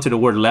latch on to the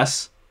word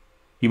less,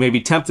 you may be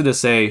tempted to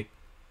say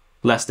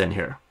less than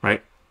here,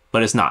 right?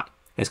 But it's not.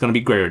 It's going to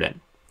be greater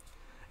than.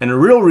 And the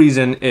real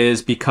reason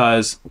is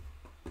because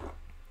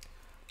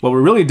what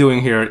we're really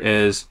doing here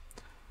is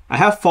I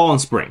have fall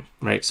and spring,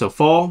 right? So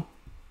fall,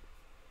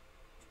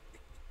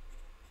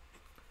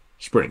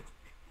 spring.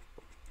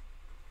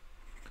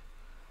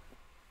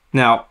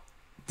 Now,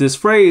 this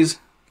phrase,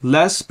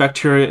 less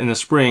bacteria in the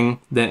spring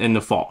than in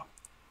the fall.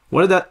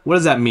 What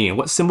does that mean?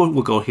 What symbol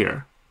will go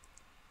here?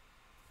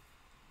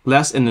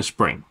 Less in the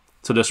spring.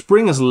 So the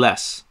spring is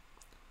less,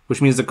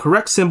 which means the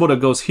correct symbol that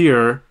goes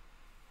here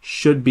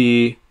should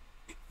be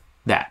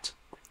that,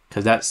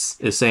 because that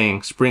is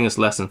saying spring is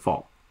less than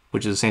fall,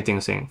 which is the same thing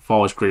as saying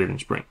fall is greater than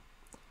spring.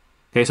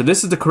 Okay, so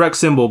this is the correct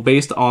symbol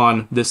based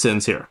on this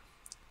sentence here.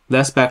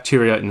 Less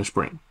bacteria in the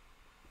spring.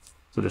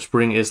 So the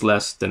spring is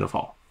less than the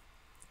fall.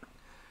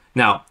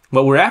 Now,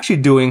 what we're actually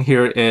doing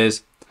here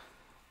is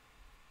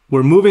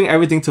we're moving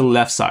everything to the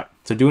left side.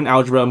 So doing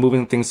algebra,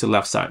 moving things to the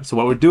left side. So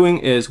what we're doing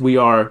is we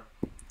are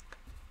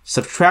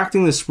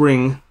subtracting the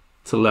spring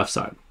to the left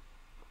side.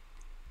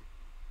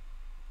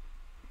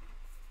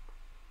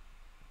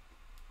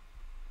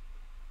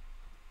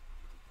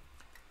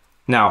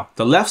 Now,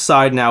 the left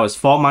side now is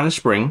fall minus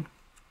spring.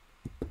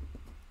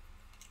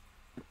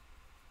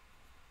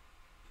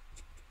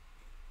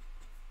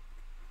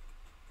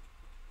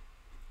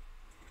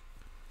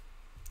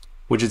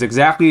 Which is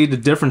exactly the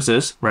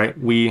differences, right?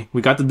 We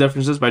got the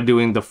differences by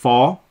doing the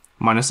fall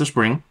minus the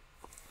spring.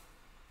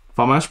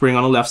 Fall minus spring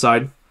on the left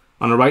side.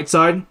 On the right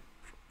side,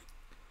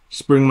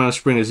 spring minus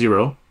spring is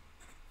 0.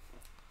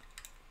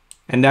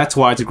 And that's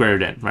why it's a greater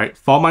than, right?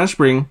 Fall minus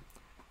spring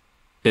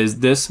is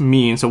this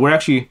mean. So we're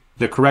actually,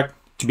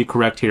 to be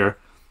correct here,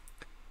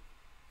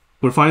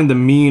 we're finding the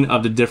mean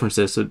of the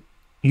differences. So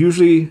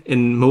usually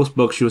in most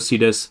books, you'll see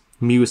this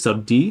mu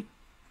sub d,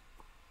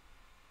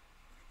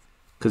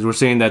 because we're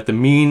saying that the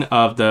mean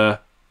of the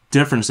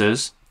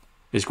differences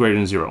is greater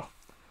than 0.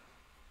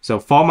 So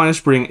fall minus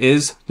spring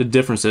is the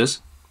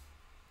differences,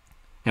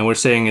 and we're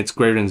saying it's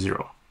greater than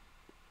 0.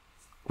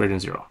 Greater than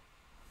 0.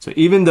 So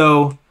even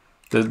though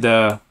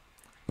the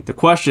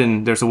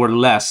question, there's the word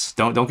less,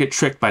 don't get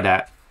tricked by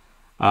that.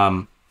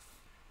 Go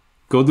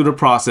through the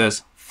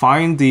process,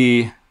 find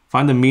the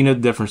mean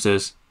of the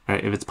differences.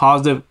 Right? If it's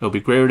positive, it'll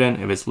be greater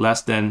than. If it's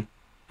less than,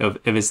 if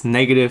it's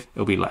negative,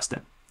 it'll be less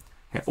than.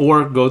 Okay?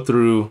 Or go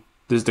through,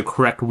 this is the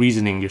correct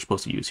reasoning you're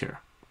supposed to use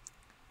here.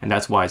 And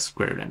that's why it's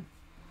greater than.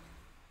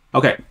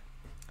 Okay.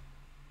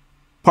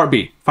 Part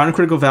B, find a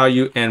critical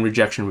value and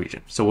rejection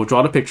region. So we'll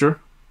draw the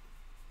picture.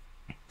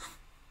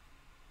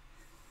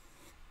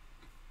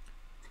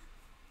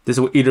 This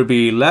will either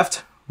be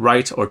left,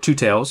 right, or two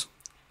tails.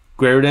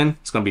 Greater than,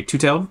 it's going to be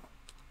two-tailed.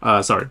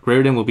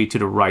 Greater than will be to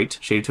the right,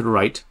 shaded to the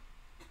right.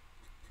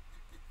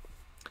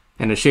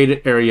 And the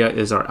shaded area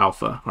is our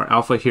alpha. Our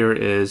alpha here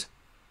is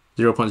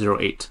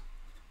 0.08.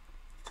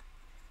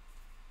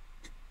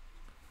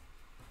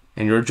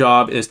 And your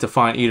job is to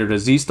find either the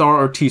Z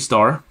star or T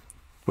star.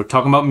 We're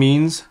talking about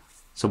means,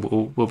 so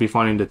we'll be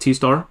finding the T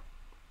star.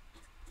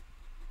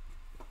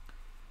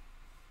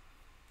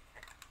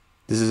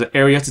 This is an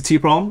area to T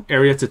problem.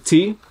 Area to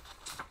T.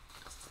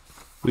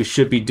 We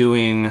should be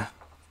doing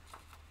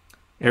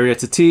area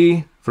to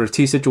T. For a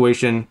T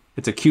situation,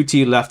 it's a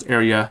QT left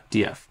area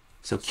DF.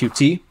 So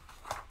QT.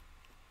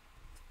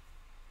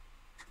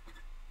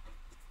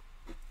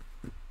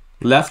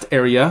 Left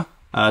area.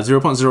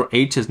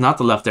 0.08 is not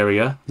the left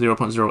area.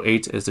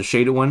 0.08 is the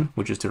shaded one,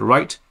 which is to the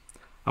right.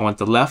 I want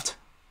the left,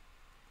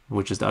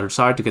 which is the other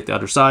side, to get the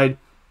other side.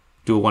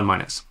 do a 1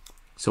 minus.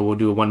 So we'll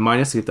do a 1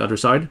 minus to get the other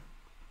side.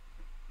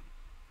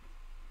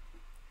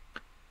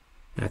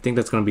 And I think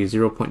that's going to be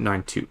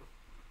 0.92.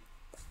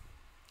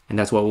 And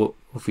that's what we'll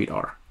feed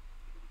R.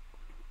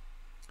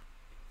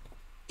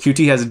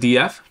 Qt has a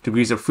df.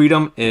 Degrees of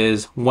freedom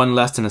is 1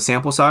 less than the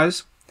sample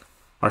size.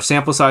 Our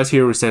sample size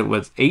here we said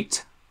was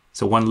 8.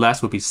 So 1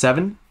 less would be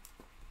 7.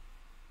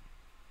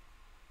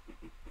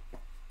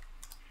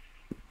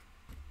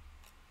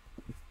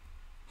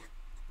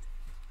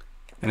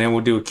 And then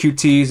we'll do a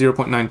Qt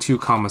 0.92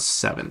 comma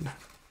 7.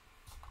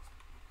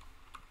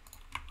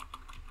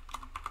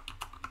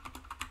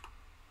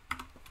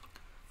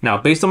 Now,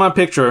 based on my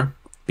picture,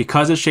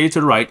 because it's shaded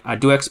to the right, I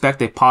do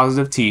expect a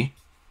positive T.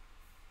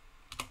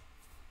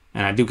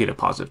 And I do get a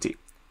positive T.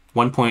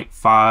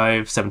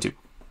 1.572.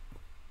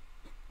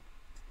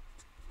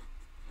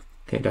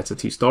 Okay, that's a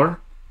T star.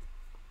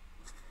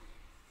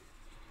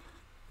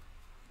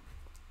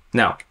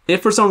 Now,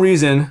 if for some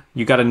reason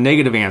you got a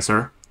negative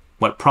answer,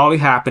 what probably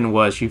happened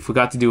was you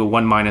forgot to do a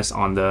 1 minus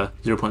on the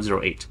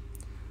 0.08,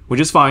 which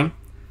is fine.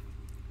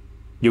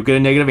 You'll get a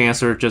negative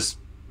answer, just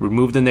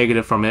remove the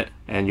negative from it,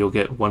 and you'll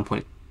get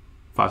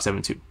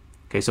 1.572.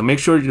 Okay, so make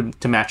sure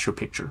to match your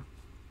picture.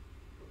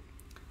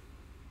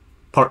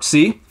 Part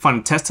C, find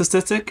a test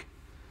statistic.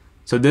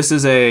 So this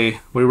is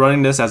we're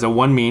running this as a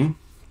 1 mean,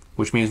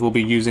 which means we'll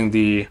be using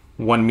the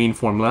 1 mean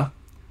formula,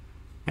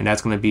 and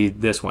that's going to be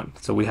this one.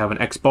 So we have an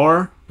x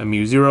bar, a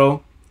mu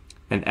 0,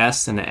 an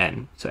s, and an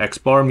n. So x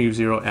bar, mu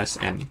 0, s,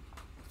 n.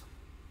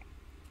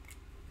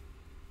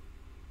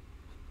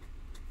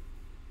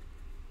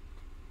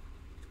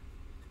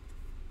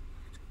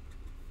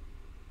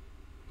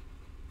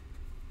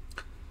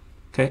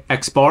 Okay,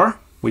 x bar,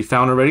 we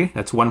found already,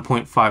 that's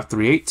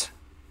 1.538.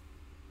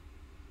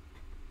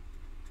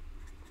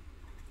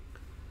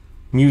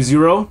 Mu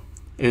 0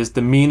 is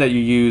the mean that you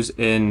use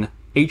in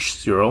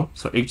H0,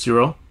 so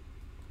H0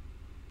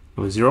 it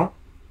was 0.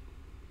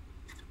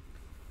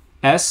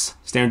 S,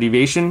 standard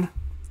deviation,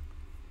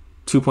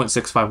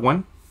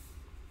 2.651.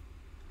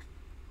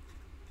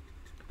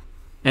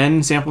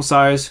 N, sample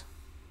size,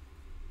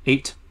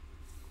 8.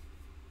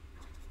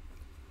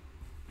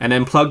 And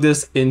then plug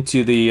this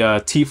into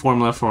the T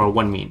formula for a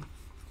 1 mean,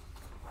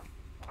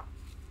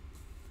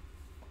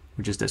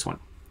 which is this one.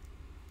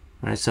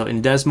 All right, so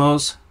in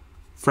Desmos,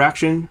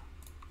 fraction,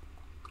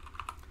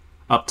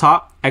 up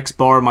top, x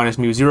bar minus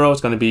mu 0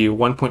 is going to be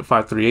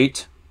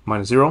 1.538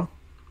 minus 0.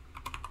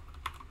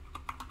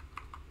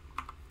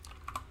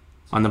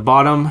 On the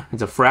bottom,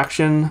 it's a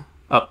fraction.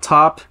 Up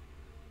top,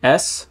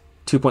 s,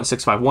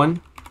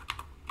 2.651.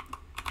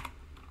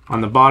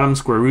 On the bottom,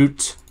 square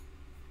root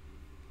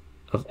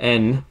of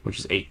n, which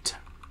is 8.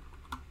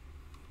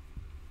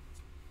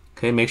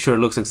 Okay, make sure it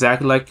looks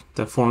exactly like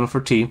the formula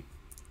for t.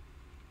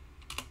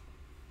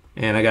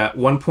 And I got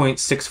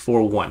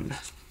 1.641.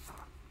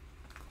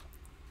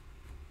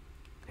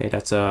 Okay,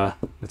 that's a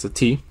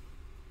t.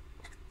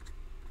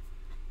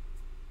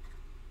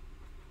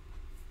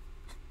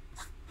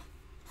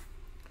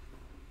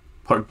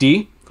 Part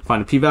D,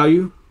 find a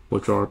p-value.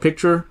 We'll draw our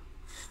picture.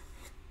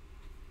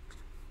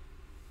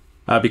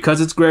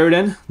 Because it's greater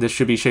than, this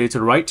should be shaded to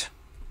the right.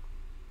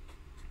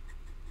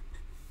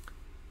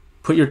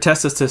 Put your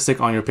test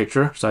statistic on your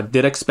picture. So I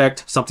did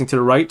expect something to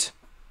the right.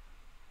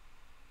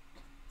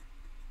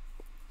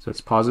 So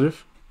it's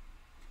positive.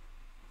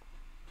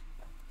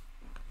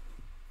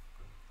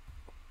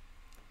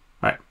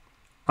 All right.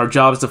 Our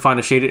job is to find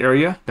a shaded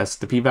area. That's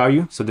the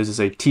p-value. So this is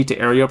a t to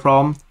area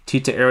problem. T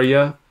to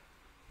area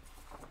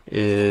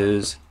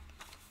is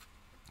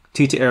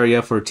t to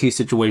area for a t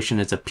situation.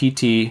 It's a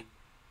pt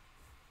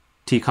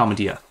t comma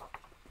df.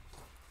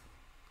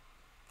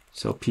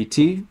 So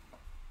pt,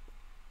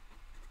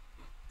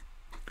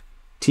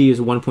 t is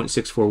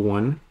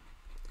 1.641.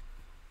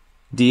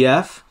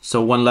 df,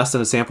 so 1 less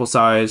than the sample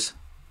size.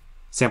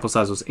 Sample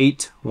size was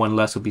 8. 1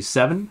 less would be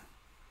 7.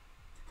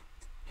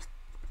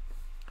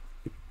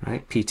 All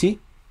right, pt,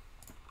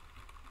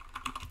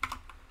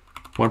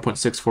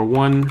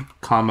 1.641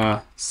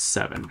 comma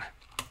 7.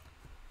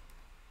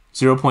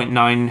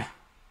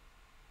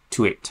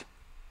 0.928.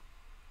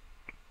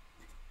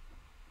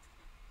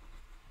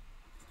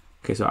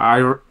 Okay, so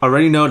I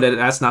already know that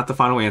that's not the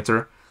final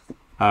answer.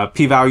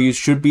 P-values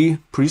should be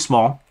pretty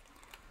small.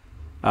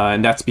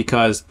 And that's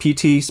because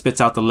PT spits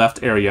out the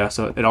left area,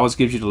 so it always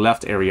gives you the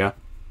left area.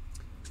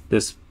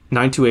 This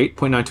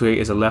 0.928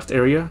 is a left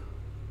area.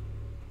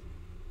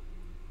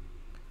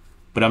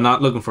 But I'm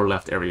not looking for a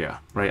left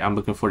area, right? I'm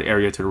looking for the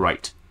area to the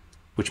right,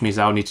 which means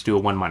I'll need to do a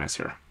 1 minus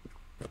here.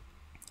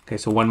 Okay,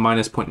 so 1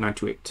 minus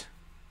 0.928.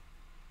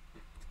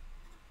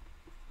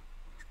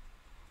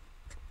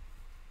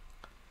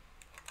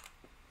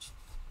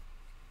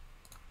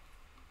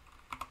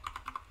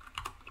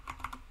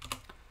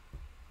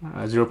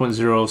 Uh,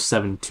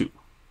 0.072.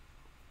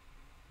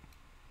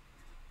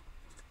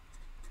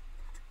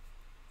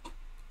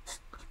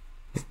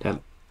 That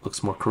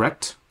looks more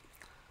correct.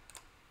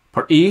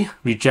 Part E,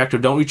 reject or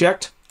don't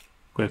reject.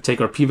 We're going to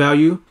take our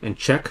p-value and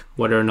check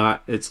whether or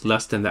not it's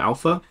less than the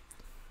alpha.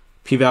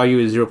 P-value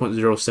is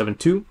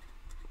 0.072.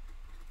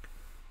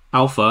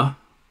 alpha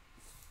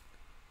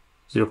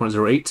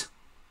 0.08.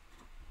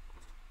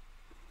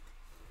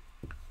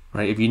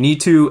 Right, if you need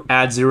to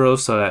add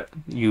zeros so that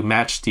you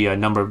match the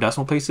number of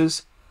decimal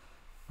places,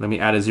 let me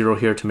add a 0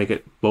 here to make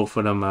it both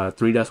of them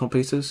 3 decimal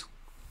places.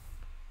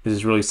 This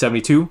is really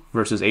 72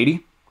 versus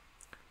 80.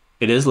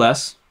 It is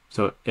less,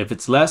 so if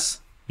it's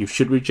less, you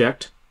should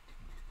reject.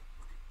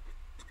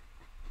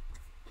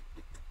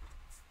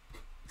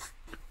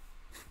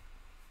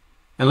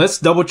 And let's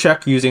double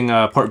check using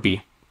part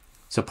B.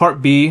 So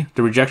part B,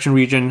 the rejection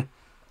region,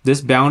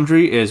 this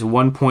boundary is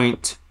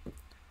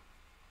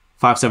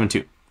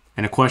 1.572.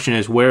 And the question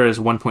is, where is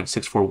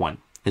 1.641?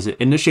 Is it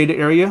in the shaded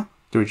area,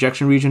 the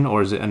rejection region,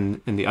 or is it in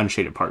the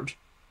unshaded part?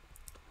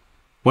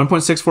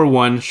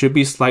 1.641 should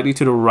be slightly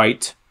to the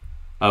right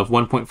of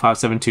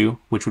 1.572,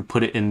 which would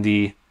put it in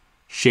the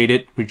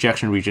shaded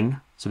rejection region.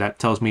 So that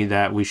tells me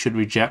that we should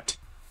reject,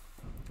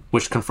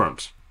 which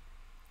confirms.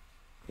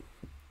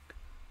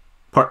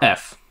 Part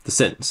F, the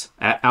sentence.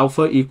 At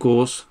alpha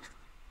equals,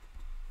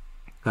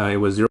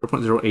 it was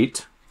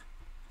 0.08.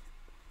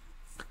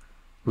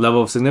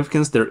 Level of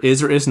significance, there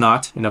is or is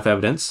not enough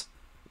evidence.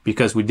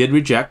 Because we did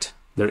reject,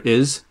 there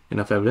is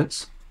enough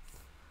evidence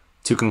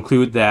to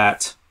conclude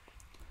that,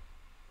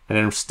 and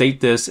then state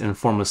this in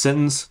form of a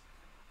sentence,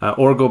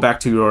 or go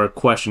back to your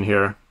question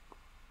here.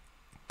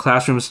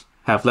 Classrooms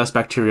have less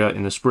bacteria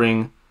in the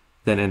spring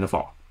than in the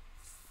fall.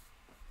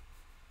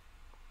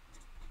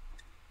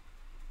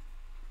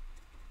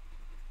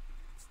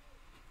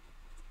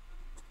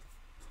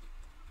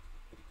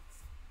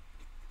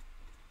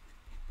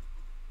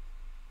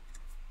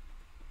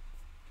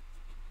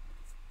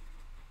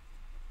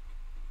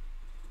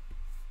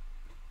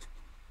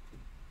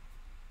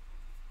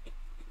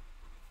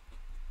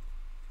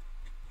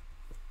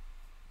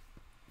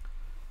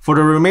 For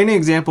the remaining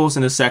examples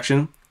in this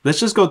section, let's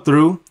just go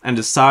through and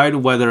decide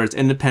whether it's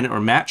independent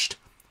or matched,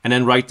 and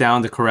then write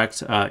down the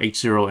correct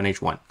H0 and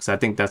H1, because I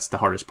think that's the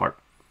hardest part.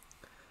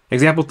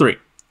 Example 3.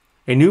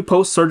 A new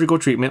post-surgical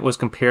treatment was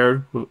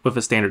compared with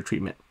a standard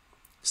treatment.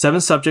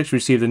 7 subjects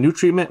received the new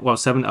treatment, while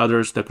 7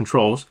 others, the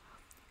controls,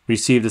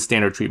 received the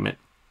standard treatment.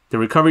 The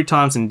recovery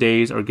times in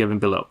days are given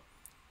below.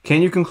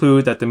 Can you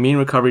conclude that the mean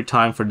recovery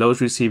time for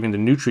those receiving the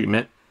new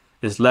treatment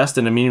is less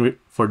than the mean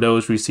for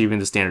those receiving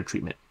the standard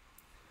treatment?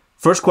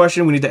 First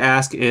question we need to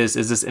ask is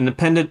this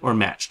independent or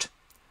matched?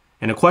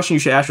 And the question you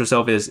should ask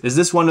yourself is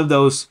this one of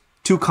those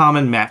 2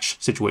 common match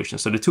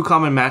situations? So the 2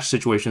 common match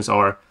situations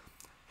are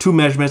 2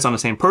 measurements on the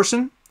same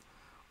person,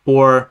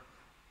 or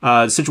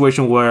the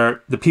situation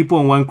where the people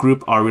in one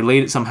group are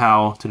related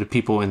somehow to the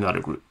people in the other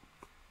group.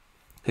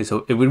 Okay,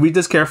 so if we read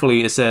this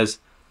carefully, it says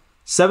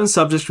 7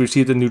 subjects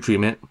received the new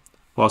treatment,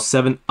 while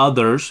 7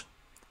 others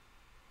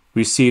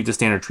received the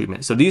standard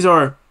treatment. So these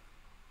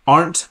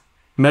aren't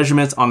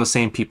measurements on the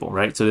same people,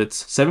 right? So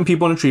it's 7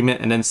 people in the treatment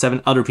and then 7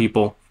 other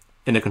people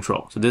in the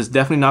control. So this is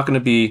definitely not going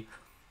to be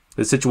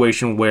the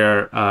situation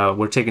where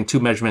we're taking 2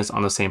 measurements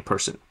on the same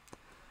person.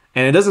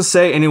 And it doesn't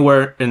say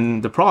anywhere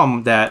in the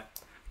problem that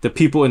the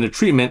people in the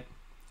treatment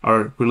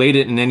are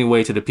related in any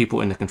way to the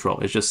people in the control.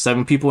 It's just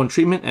 7 people in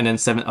treatment and then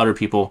 7 other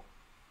people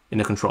in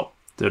the control.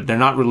 They're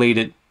not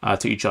related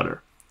to each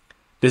other.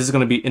 This is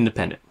going to be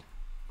independent.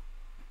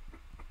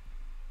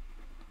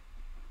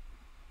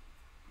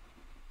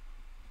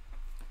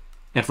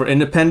 And for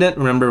independent,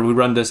 remember we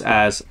run this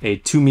as a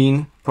 2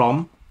 mean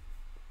problem.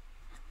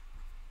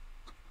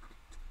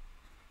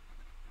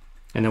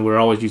 And then we're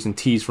always using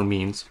T's for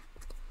means.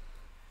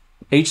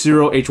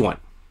 H0, H1.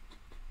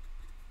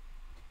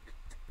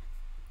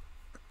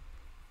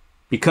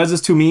 Because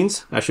it's 2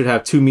 means, I should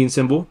have 2 mean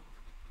symbol.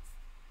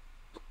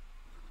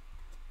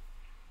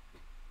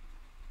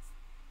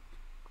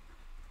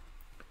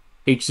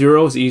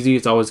 H0 is easy,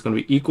 it's always going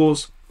to be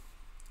equals.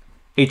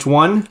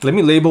 H1, let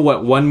me label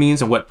what 1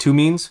 means and what 2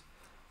 means.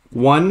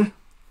 1,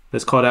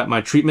 let's call that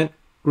my treatment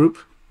group.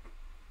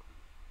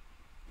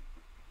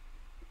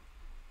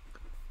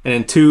 And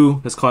then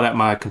 2, let's call that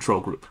my control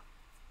group.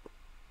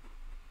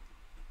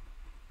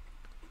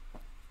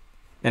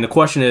 And the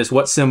question is,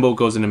 what symbol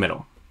goes in the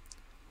middle?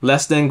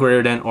 Less than,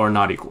 greater than, or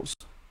not equals.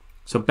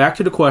 So back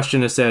to the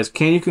question, it says,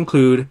 can you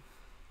conclude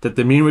that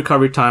the mean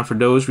recovery time for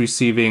those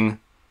receiving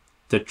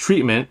the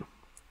treatment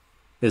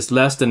is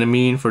less than the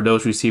mean for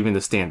those receiving the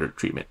standard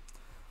treatment?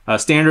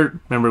 Standard,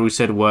 remember we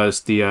said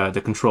was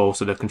the control.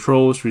 So the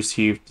controls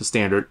received the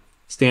standard.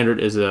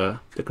 Standard is the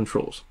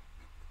controls.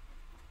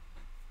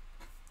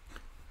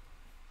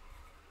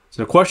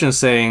 So the question is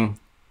saying,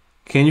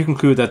 can you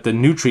conclude that the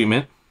new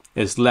treatment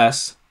is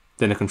less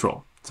than the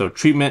control? So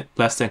treatment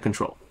less than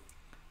control.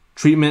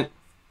 Treatment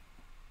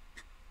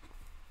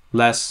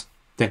less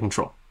than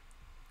control.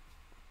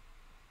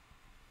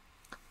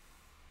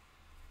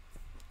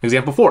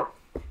 Example 4.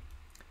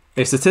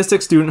 A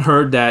statistics student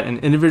heard that an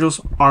individual's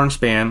arm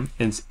span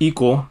is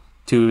equal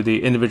to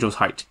the individual's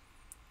height.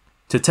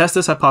 To test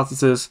this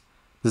hypothesis,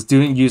 the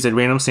student used a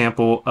random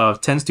sample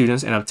of 10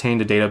 students and obtained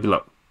the data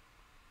below.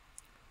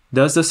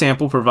 Does the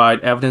sample provide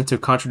evidence to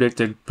contradict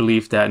the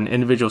belief that an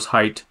individual's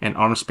height and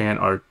arm span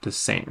are the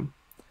same?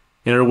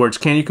 In other words,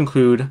 can you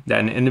conclude that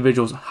an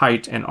individual's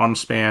height and arm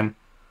span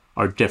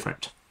are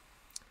different?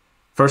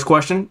 First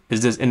question,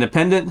 is this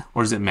independent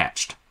or is it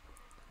matched?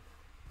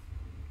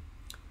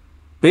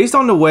 Based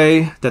on the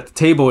way that the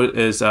table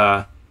is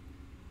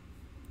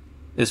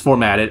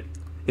formatted,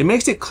 it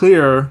makes it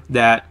clear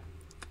that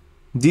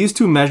these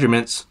two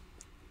measurements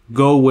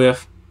go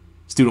with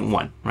student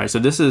 1, right? So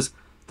this is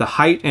the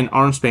height and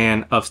arm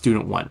span of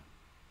student 1.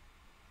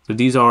 So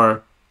these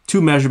are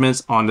two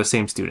measurements on the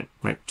same student,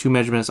 right? Two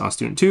measurements on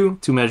student 2,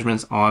 two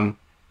measurements on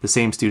the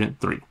same student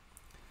 3.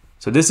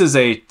 So this is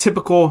a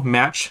typical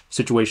match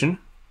situation.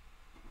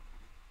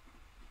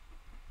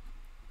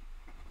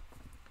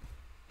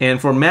 And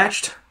for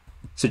matched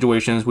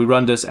situations, we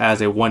run this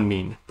as a one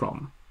mean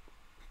problem.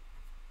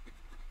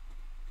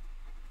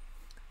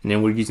 And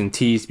then we're using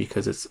t's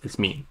because it's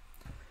mean.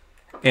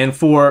 And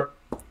for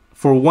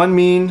one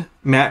mean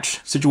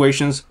match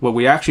situations, what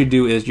we actually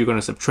do is you're going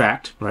to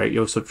subtract, right?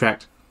 You'll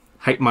subtract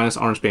height minus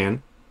arm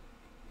span.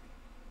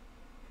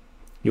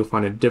 You'll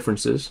find the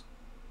differences.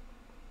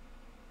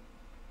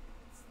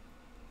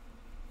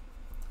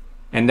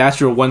 And that's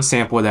your one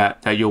sample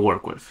that you'll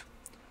work with.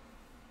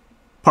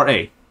 Part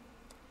A,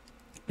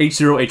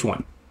 H0,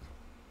 H1.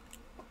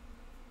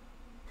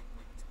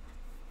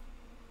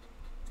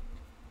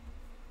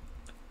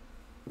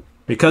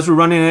 Because we're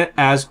running it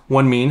as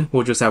one mean,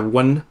 we'll just have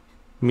one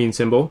mean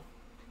symbol.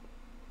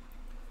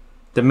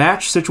 The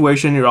match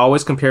situation, you're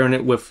always comparing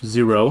it with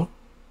 0.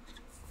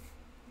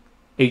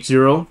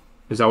 H0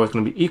 is always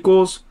going to be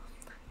equals.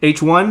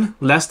 H1,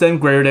 less than,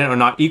 greater than, or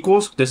not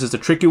equals. This is the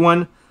tricky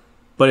one.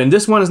 But in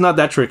this one, it's not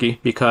that tricky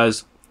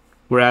because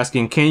we're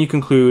asking, can you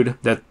conclude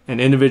that an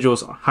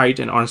individual's height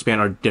and arm span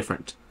are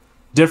different?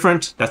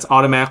 Different, that's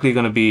automatically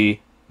going to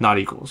be not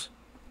equals.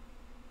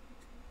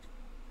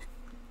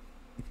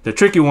 The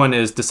tricky one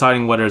is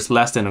deciding whether it's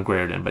less than or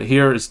greater than. But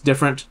here it's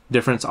different.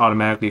 Difference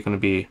automatically going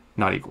to be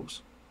not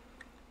equals.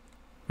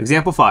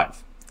 Example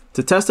 5.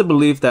 To test the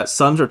belief that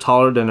sons are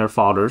taller than their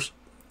fathers,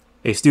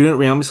 a student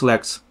randomly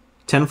selects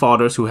 10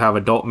 fathers who have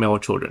adult male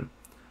children.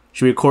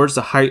 She records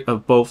the height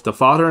of both the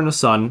father and the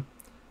son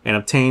and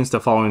obtains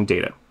the following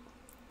data.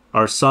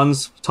 Are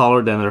sons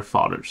taller than their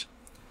fathers?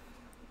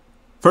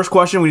 First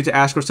question we need to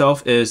ask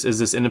ourselves is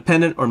this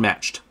independent or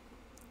matched?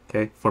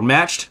 Okay, for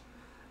matched,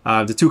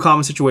 the two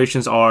common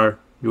situations are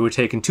you were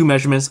taking two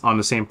measurements on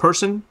the same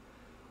person,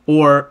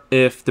 or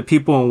if the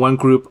people in one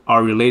group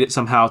are related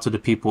somehow to the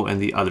people in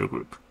the other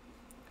group.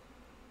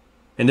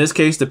 In this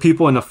case, the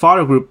people in the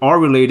father group are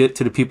related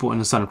to the people in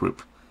the son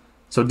group.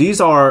 So these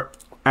are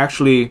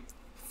actually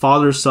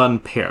father-son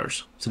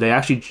pairs. So they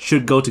actually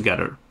should go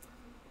together,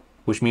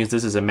 which means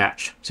this is a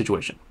match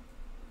situation.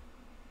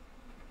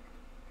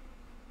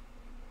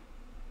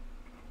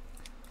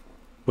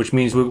 Which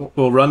means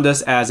we'll run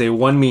this as a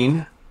one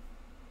mean.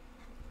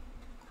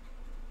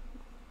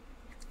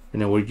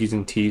 And then we're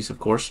using t's, of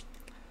course.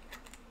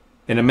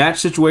 In a match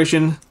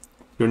situation,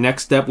 your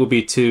next step will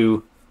be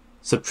to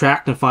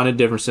subtract and find the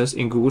differences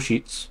in Google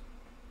Sheets.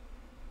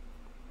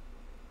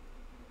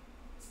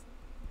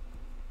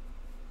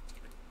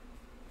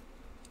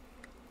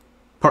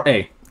 Part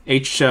A,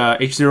 H0,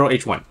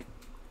 H1.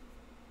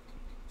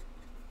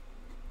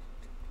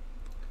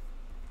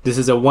 This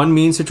is a one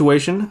mean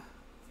situation,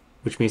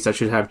 which means I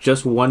should have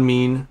just one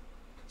mean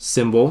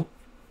symbol.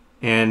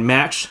 And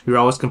match, you're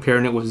always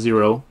comparing it with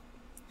 0.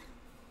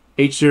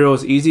 H0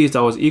 is easy, it's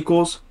always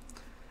equals.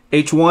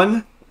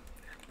 H1,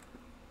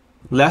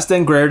 less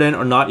than, greater than,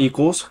 or not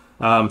equals.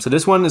 So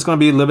this one is going to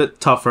be a little bit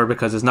tougher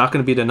because it's not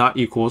going to be the not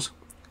equals.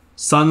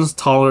 Sons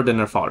taller than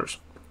their fathers.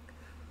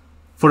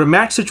 For the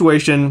match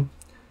situation,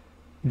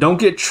 don't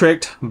get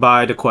tricked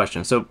by the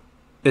question. So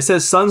it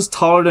says sons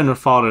taller than their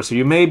fathers, so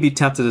you may be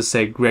tempted to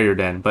say greater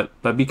than,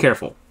 but be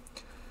careful.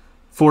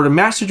 For the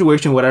match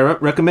situation, what I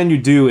recommend you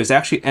do is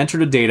actually enter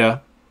the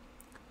data,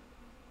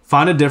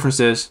 find the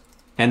differences,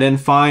 and then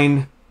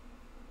find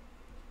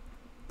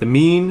the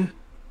mean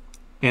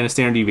and the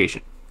standard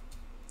deviation.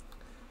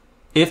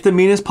 If the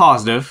mean is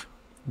positive,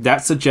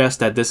 that suggests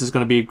that this is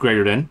going to be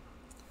greater than.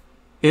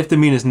 If the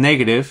mean is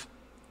negative,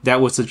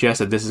 that would suggest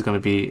that this is going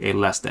to be a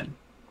less than.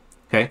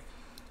 Okay,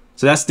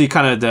 so that's the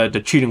kind of the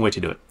cheating way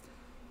to do it.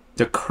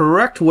 The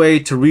correct way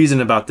to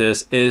reason about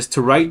this is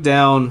to write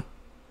down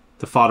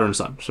the father and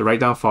son. So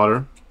write down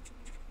father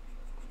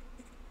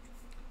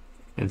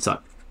and son.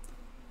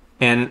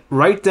 And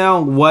write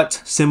down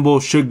what symbol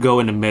should go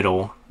in the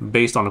middle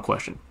based on the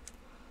question.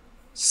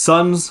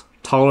 Sons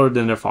taller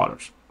than their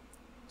fathers.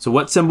 So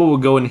what symbol will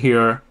go in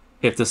here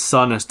if the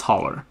son is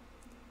taller?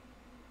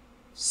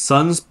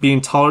 Sons being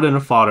taller than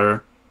their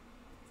father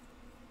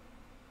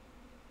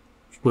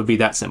would be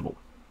that symbol.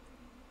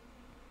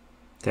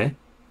 Okay?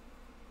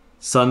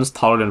 Sons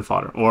taller than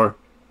father. Or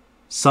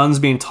sons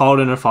being taller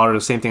than their father,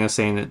 the same thing as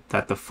saying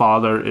that the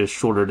father is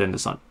shorter than the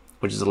son,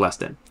 which is a less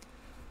than.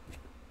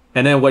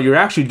 And then what you're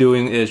actually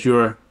doing is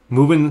you're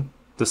moving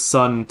the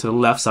son to the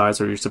left side,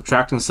 so you're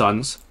subtracting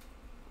sons.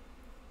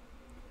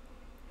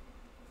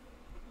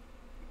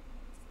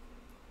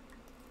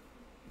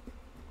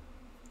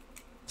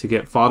 To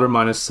get father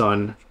minus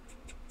son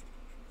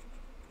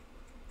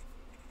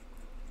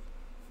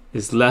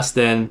is less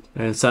than,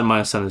 and son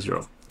minus son is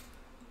 0.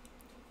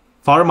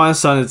 Father minus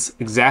son is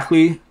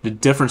exactly the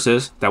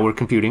differences that we're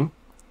computing.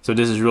 So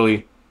this is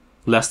really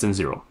less than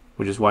 0,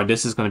 which is why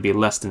this is going to be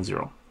less than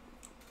 0.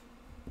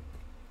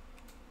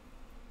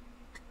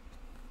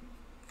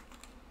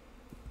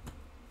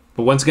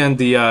 But once again,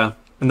 the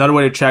another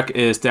way to check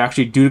is to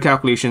actually do the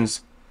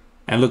calculations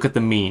and look at the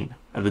mean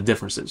of the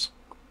differences.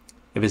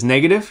 If it's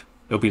negative,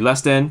 it'll be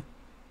less than.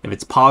 If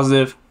it's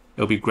positive,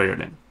 it'll be greater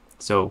than.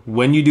 So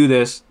when you do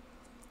this,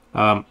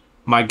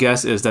 my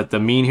guess is that the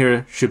mean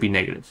here should be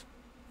negative,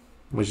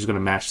 which is going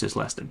to match this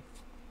less than.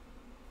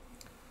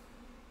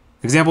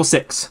 Example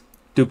 6.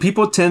 Do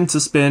people tend to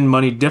spend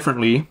money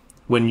differently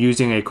when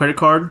using a credit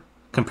card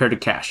compared to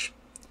cash?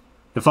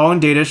 The following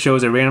data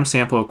shows a random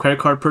sample of credit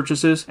card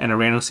purchases and a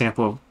random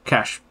sample of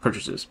cash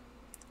purchases.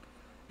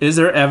 Is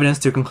there evidence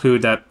to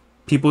conclude that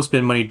people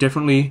spend money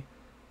differently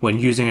when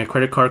using a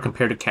credit card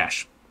compared to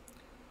cash?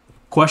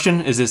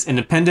 Question, is this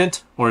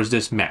independent or is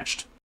this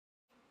matched?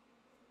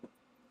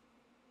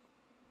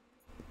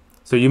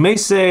 So you may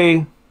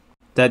say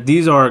that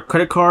these are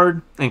credit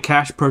card and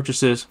cash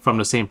purchases from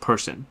the same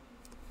person.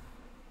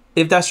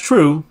 If that's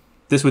true,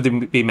 this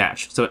would be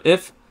matched. So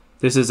if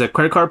this is a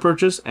credit card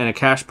purchase and a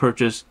cash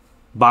purchase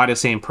by the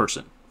same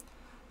person.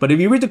 But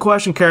if you read the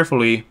question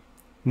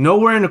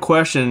nowhere in the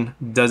question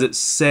does it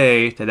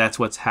say that that's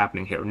what's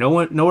happening here.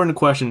 Nowhere in the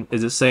question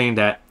is it saying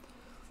that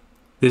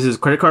this is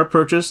credit card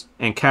purchase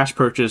and cash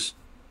purchase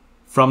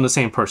from the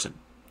same person,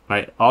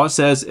 right? All it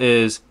says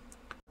is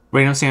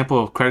random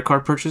sample of credit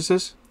card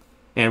purchases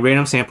and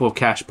random sample of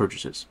cash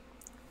purchases.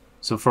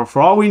 So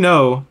for all we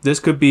know, this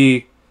could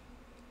be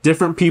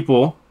different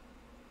people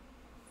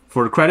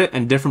for the credit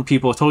and different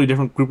people, a totally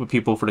different group of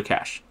people for the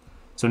cash.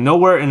 So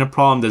nowhere in the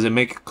problem does it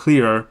make it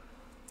clear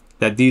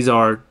that these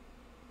are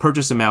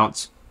purchase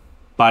amounts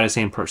by the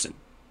same person.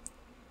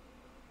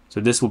 So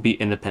this will be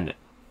independent.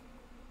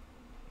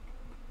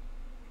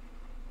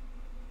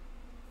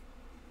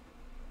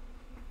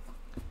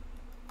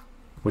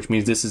 Which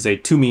means this is a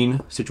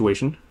two-mean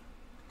situation.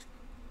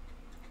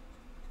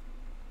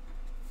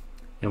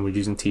 And we're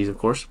using t's, of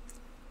course.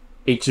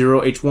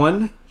 H0,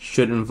 H1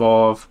 should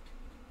involve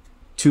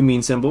two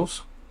mean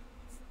symbols.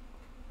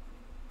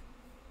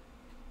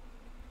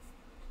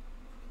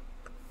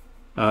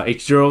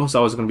 H0 is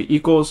always going to be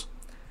equals.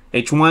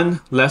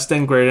 H1, less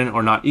than, greater than,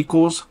 or not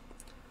equals.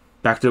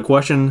 Back to the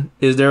question,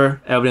 is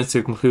there evidence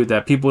to conclude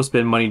that people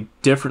spend money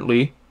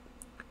differently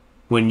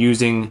when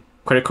using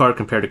credit card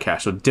compared to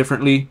cash? So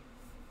differently,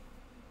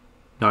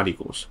 not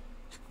equals.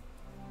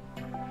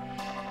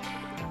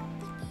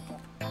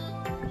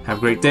 Have a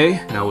great day,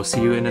 and I will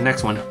see you in the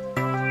next one.